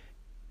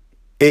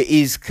 it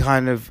is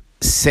kind of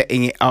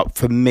setting it up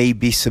for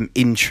maybe some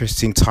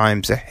interesting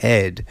times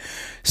ahead.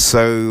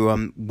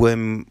 So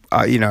when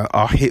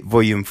I'll hit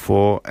volume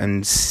 4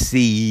 and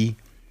see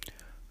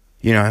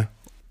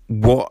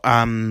what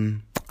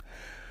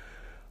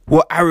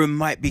Aaron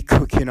might be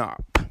cooking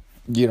up.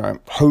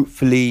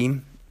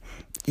 Hopefully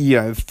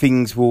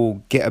things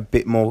will get a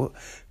bit more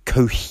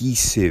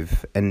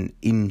cohesive and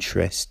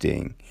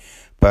interesting.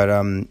 But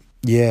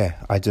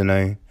I don't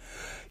know.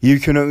 You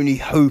can only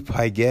hope,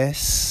 I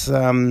guess.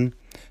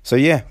 So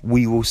yeah,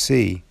 we will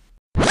see.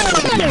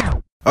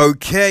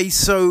 Okay,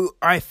 so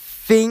I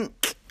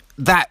think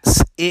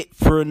that's it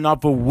for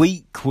another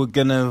week. We're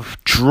gonna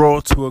draw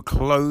to a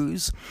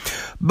close.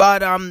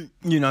 But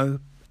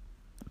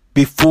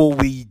before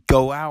we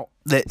go out,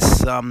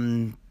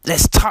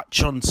 let's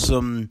touch on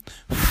some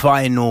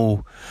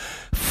final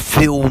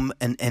film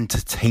and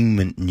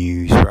entertainment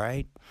news,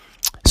 right?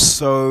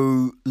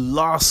 So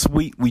last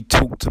week we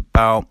talked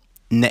about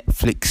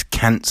Netflix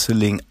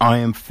cancelling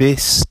Iron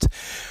Fist.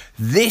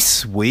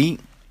 This week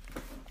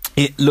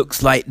it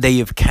looks like they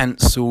have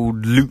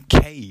cancelled Luke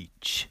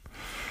Cage.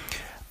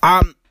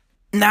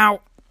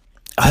 Now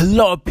a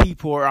lot of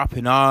people are up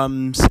in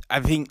arms. I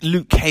think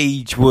Luke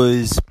Cage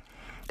was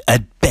a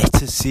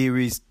better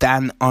series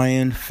than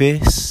Iron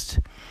Fist.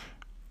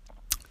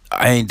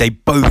 They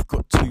both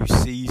got 2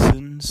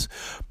 seasons,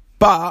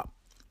 but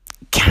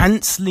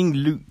cancelling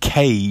Luke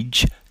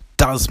Cage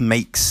does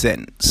make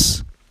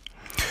sense,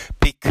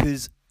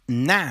 because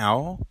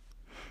now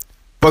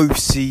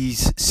both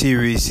these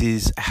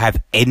series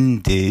have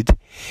ended.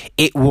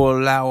 It will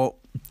allow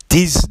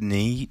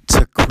Disney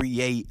to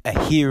create a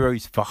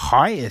Heroes for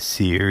Hire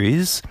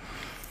series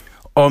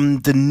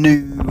on the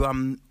new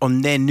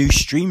on their new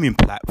streaming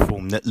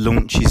platform that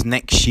launches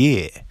next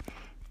year.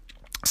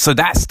 So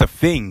that's the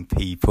thing,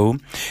 people.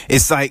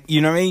 It's like,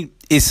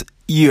 it's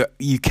you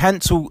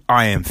cancel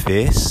Iron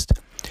Fist,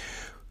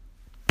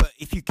 but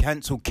if you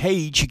cancel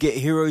Cage, you get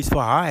Heroes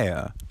for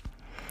Hire.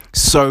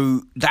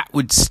 So that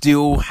would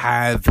still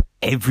have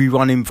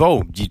everyone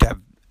involved. You'd have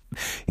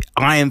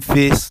Iron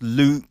Fist,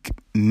 Luke,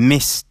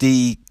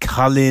 Misty,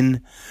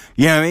 Cullen.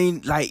 You know what I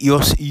mean? Like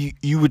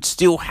you would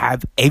still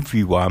have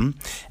everyone,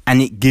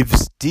 and it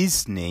gives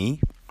Disney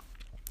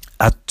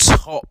a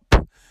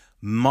top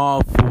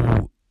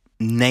Marvel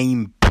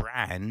name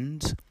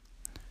brand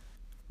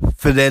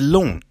for their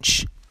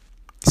launch.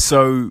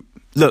 So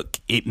look,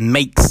 it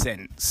makes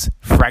sense,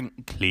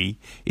 frankly,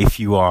 if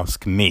you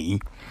ask me.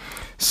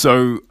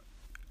 So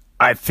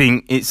I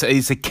think it's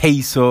a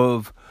case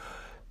of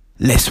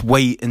let's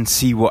wait and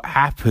see what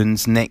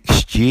happens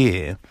next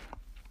year.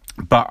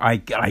 But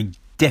I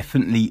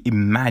definitely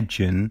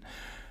imagine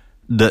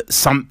that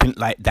something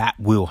like that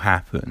will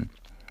happen.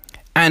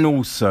 And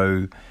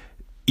also,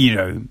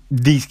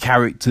 these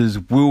characters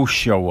will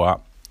show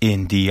up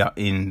in the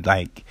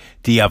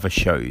other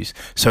shows.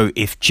 So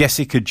if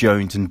Jessica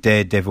Jones and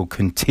Daredevil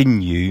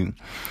continue,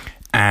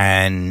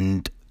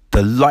 and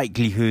the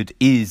likelihood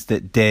is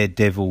that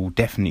Daredevil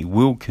definitely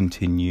will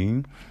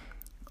continue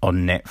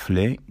on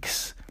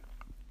Netflix,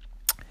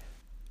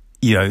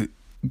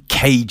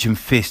 Cage and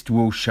Fist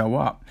will show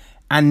up.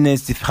 And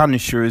there's the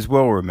Punisher as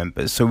well,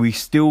 remember? So we've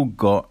still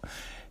got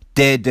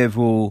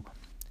Daredevil,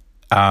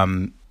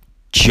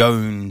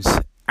 Jones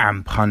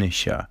and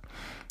Punisher.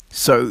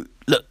 So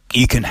look,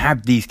 you can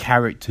have these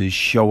characters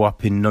show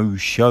up in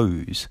those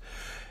shows.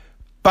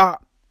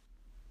 But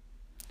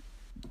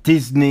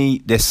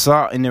Disney, they're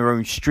starting their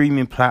own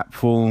streaming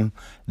platform.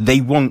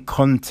 They want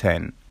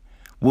content.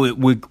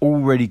 We've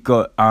already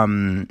got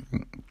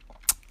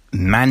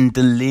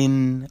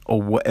Mandolin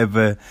or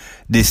whatever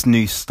this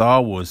new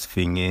Star Wars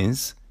thing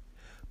is.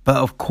 But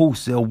of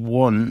course they'll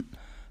want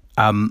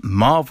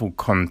Marvel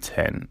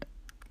content.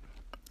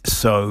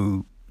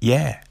 So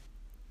yeah,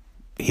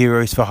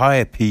 Heroes for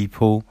Hire,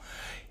 people.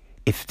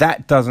 If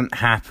that doesn't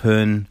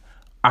happen,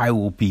 I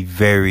will be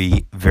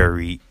very,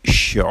 very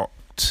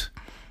shocked.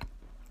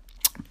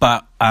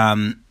 But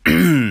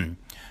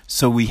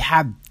so we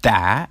have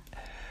that.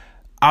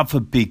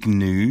 Other big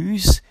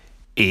news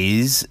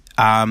is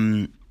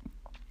that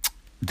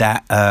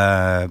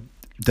the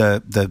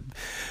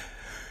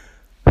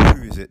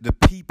who is it? The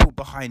people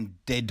behind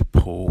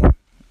Deadpool,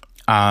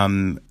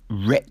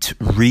 Rhett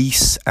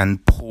Reese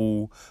and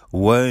Paul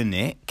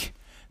Wernick,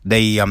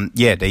 they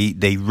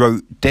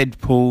wrote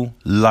Deadpool,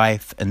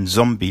 Life and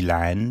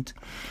Zombieland.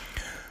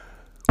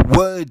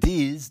 Word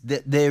is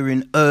that they're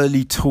in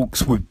early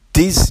talks with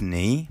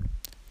Disney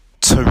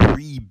to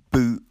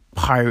reboot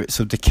Pirates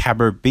of the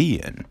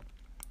Caribbean,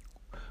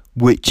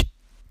 which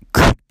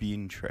could be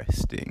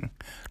interesting.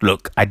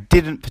 Look, I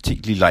didn't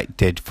particularly like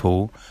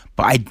Deadpool,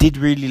 but I did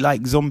really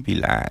like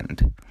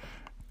Zombieland.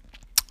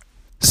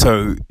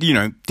 So, you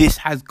know, this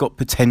has got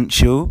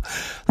potential.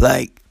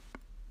 Like,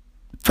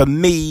 for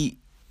me,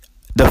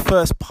 the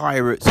first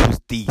Pirates was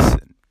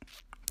decent.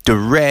 The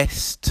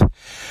rest,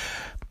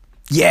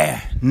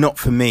 yeah, not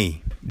for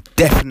me.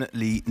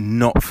 Definitely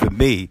not for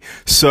me.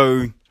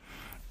 So,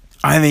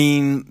 I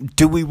mean,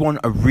 do we want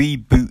a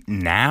reboot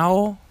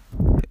now?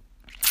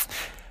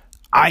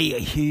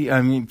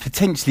 I mean,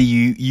 potentially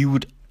you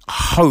would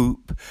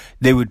hope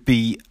there would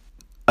be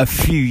a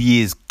few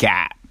years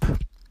gap,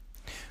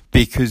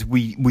 because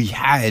we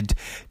had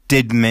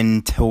Dead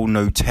Men Tell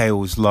No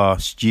Tales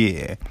last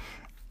year.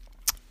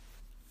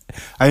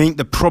 I think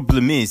the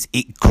problem is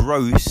it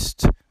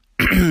grossed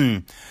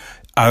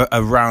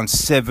around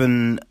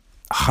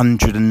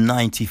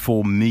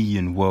 794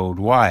 million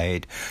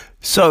worldwide.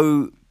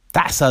 So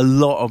that's a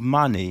lot of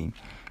money.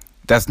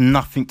 That's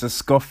nothing to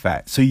scoff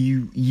at. So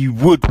you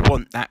would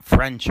want that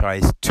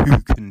franchise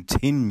to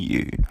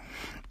continue.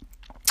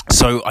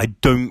 So I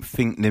don't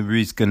think there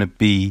is going to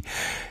be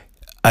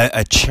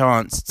a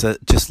chance to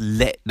just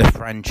let the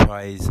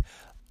franchise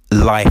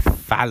life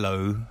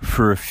fallow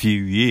for a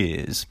few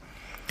years.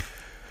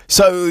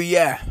 So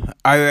yeah,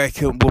 I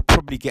reckon we'll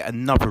probably get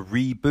another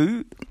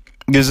reboot,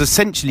 because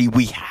essentially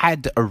we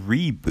had a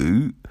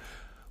reboot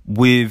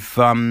with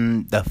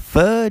the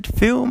third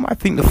film. I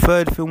think the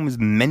third film was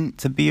meant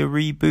to be a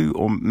reboot,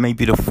 or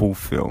maybe the fourth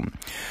film.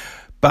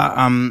 But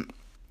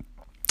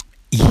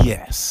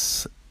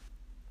yes,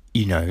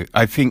 you know,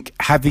 I think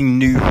having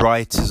new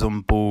writers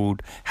on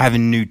board,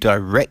 having new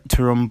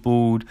director on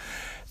board,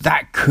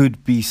 that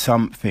could be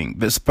something.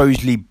 But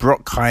supposedly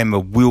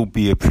Bruckheimer will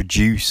be a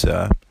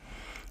producer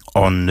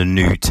on the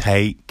new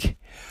take,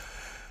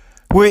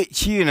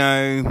 which, you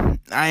know,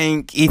 I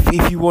think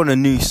if you want a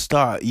new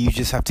start, you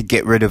just have to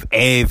get rid of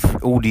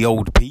all the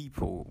old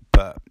people.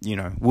 But, you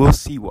know, we'll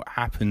see what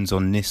happens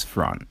on this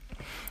front.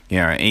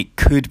 You know, it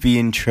could be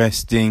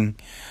interesting.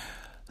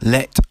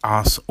 Let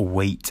us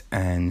wait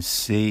and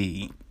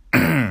see.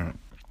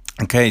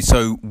 Okay,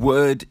 so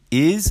word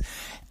is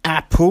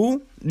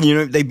Apple, you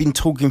know, they've been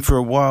talking for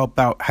a while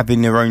about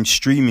having their own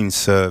streaming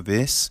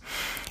service.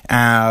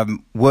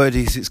 Word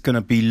is it's going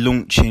to be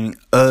launching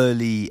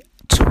early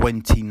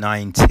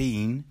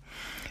 2019,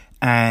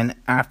 and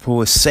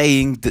Apple is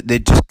saying that they're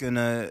just going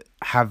to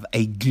have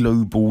a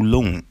global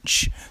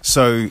launch.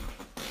 So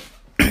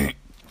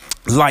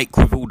like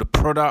with all the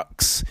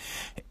products,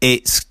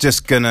 it's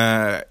just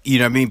gonna, you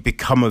know what I mean,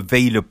 become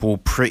available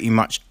pretty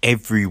much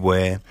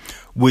everywhere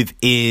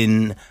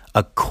within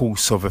a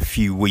course of a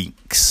few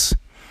weeks.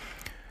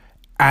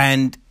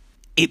 And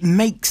it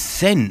makes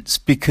sense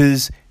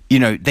because, you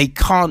know, they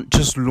can't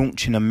just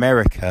launch in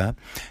America,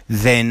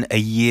 then a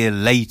year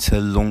later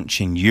launch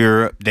in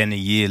Europe, then a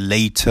year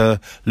later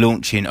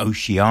launch in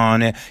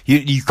Oceania.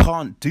 You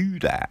can't do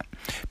that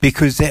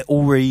because they're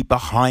already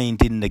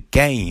behind in the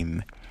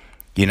game.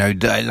 You know,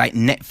 like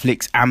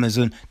Netflix,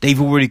 Amazon,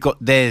 they've already got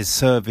their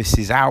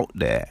services out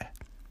there.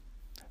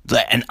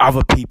 And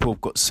other people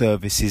have got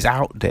services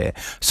out there.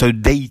 So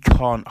they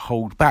can't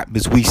hold back,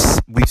 because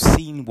we've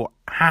seen what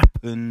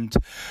happened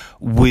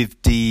with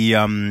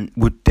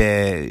with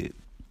their,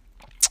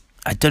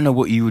 I don't know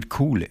what you would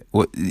call it,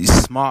 what,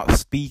 smart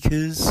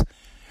speakers.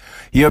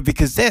 You know,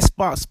 because their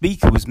smart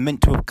speaker was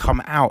meant to have come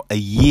out a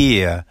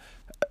year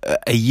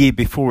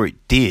before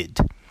it did.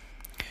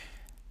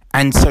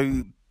 And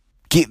so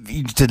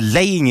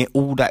delaying it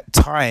all that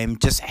time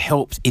just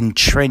helped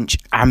entrench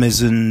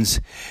Amazon's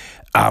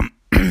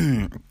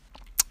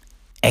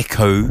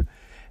Echo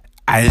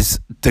as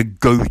the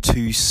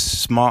go-to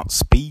smart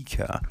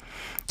speaker.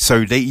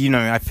 So they, you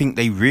know, I think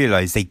they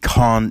realize they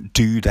can't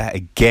do that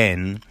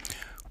again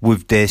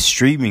with their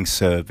streaming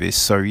service.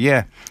 So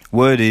yeah,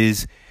 word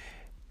is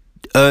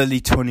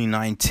early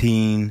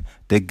 2019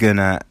 they're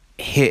gonna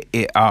hit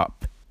it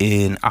up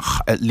in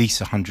at least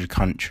 100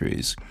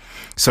 countries.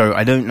 So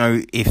I don't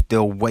know if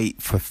they'll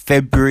wait for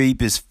February,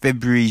 because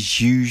February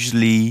is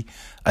usually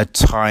a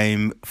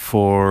time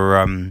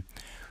for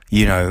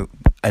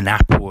an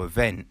Apple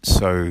event.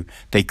 So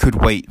they could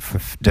wait for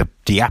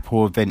the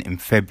Apple event in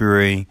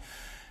February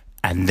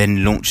and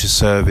then launch the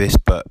service.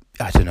 But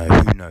I don't know,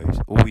 who knows?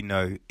 All we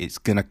know, it's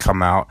going to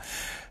come out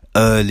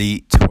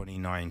early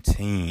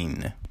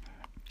 2019.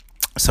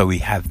 So we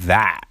have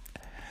that.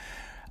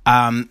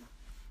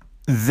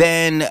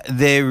 Then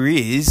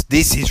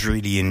this is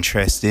really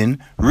interesting,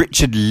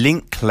 Richard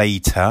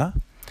Linklater,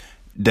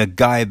 the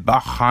guy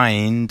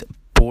behind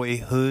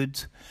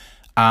Boyhood,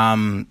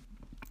 the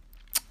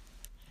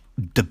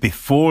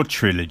Before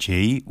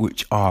trilogy,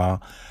 which are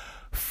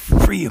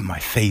 3 of my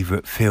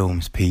favourite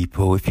films,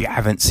 people. If you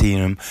haven't seen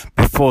them,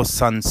 Before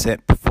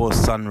Sunset, Before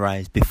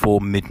Sunrise,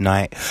 Before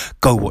Midnight,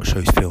 go watch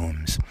those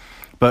films.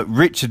 But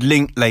Richard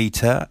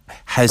Linklater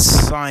has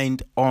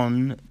signed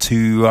on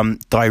to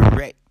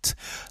direct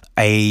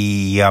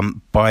a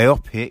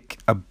biopic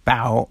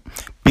about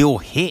Bill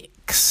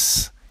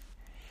Hicks.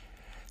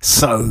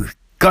 So,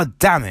 god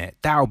damn it,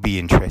 that'll be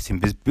interesting,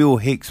 because Bill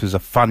Hicks was a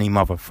funny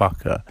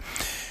motherfucker.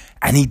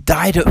 And he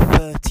died at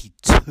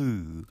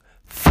 32.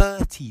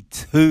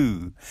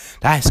 32.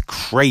 That's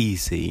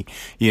crazy,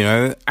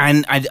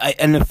 And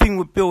and the thing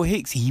with Bill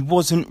Hicks, he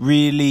wasn't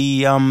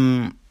really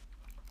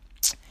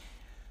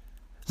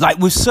like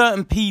with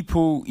certain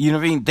people,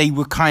 they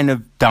were kind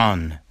of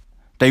done.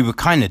 They were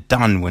kind of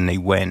done when they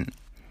went,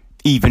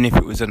 even if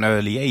it was an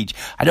early age.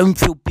 I don't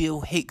feel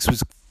Bill Hicks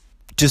was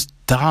just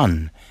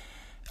done.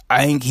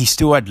 I think he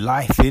still had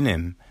life in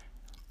him.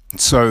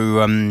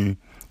 So,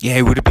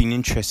 it would have been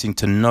interesting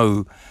to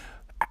know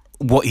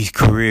what his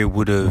career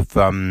would have,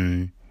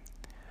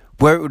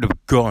 where it would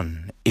have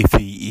gone if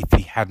he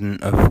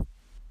hadn't have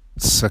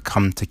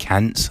succumbed to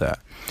cancer.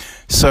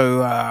 So,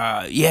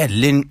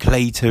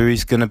 Linklater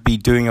is going to be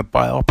doing a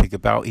biopic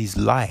about his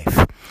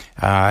life.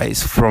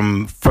 It's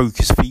from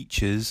Focus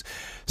Features.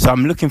 So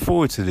I'm looking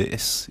forward to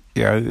this.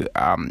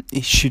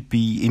 It should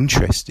be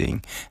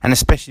interesting, and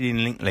especially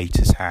in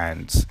Linklater's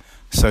hands.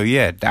 So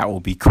that will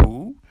be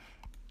cool.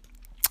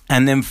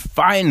 And then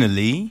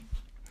finally,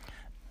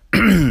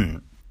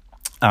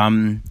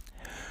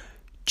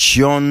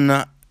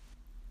 John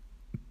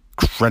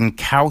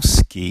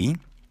Krakowski,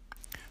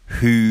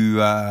 who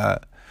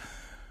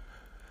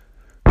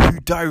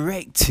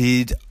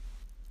directed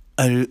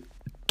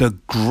the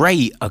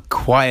great A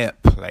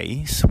Quiet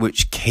Place,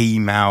 which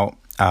came out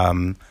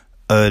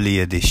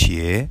earlier this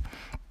year.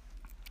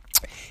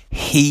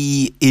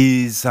 He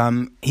is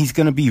he's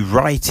going to be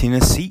writing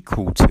a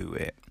sequel to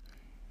it.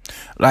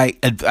 Like,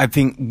 I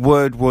think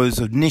word was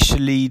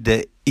initially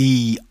that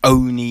he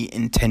only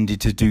intended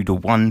to do the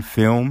one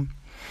film.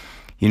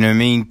 You know what I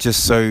mean?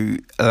 Just so,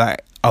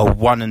 like, a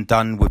one and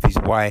done with his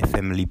wife,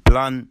 Emily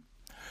Blunt.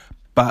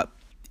 But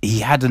he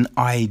had an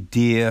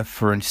idea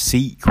for a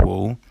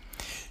sequel.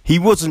 He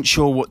wasn't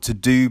sure what to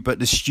do, but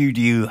the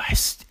studio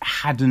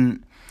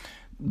hadn't,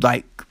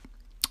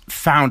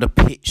 found a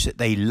pitch that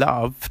they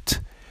loved.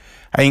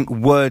 I think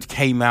word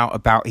came out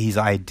about his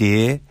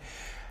idea.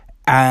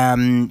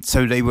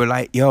 So they were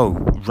like, yo,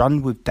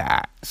 run with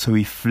that. So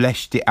he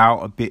fleshed it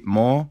out a bit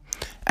more.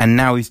 And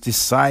now he's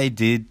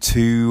decided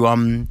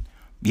to,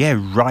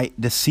 write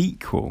the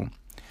sequel.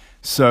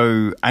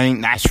 So I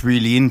think that's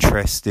really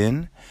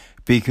interesting,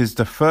 because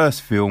the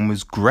first film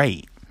was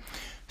great.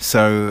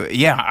 So,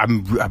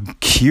 I'm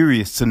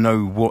curious to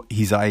know what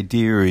his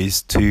idea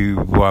is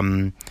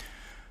to,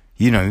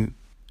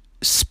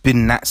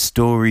 spin that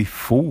story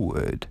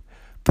forward.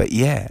 But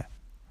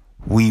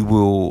we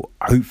will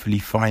hopefully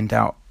find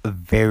out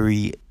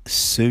very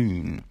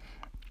soon.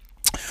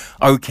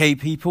 Okay,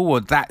 people, well,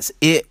 that's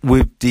it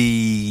with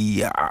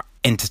the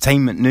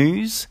entertainment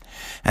news.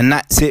 And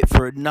that's it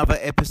for another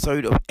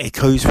episode of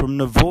Echoes from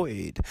the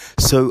Void.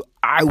 So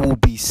I will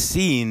be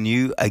seeing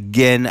you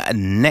again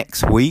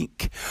next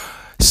week.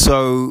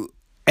 So,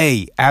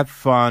 have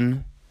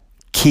fun,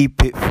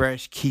 keep it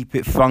fresh, keep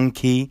it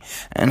funky,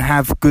 and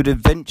have good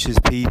adventures,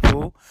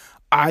 people.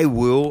 I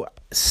will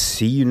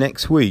see you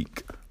next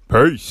week.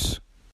 Peace.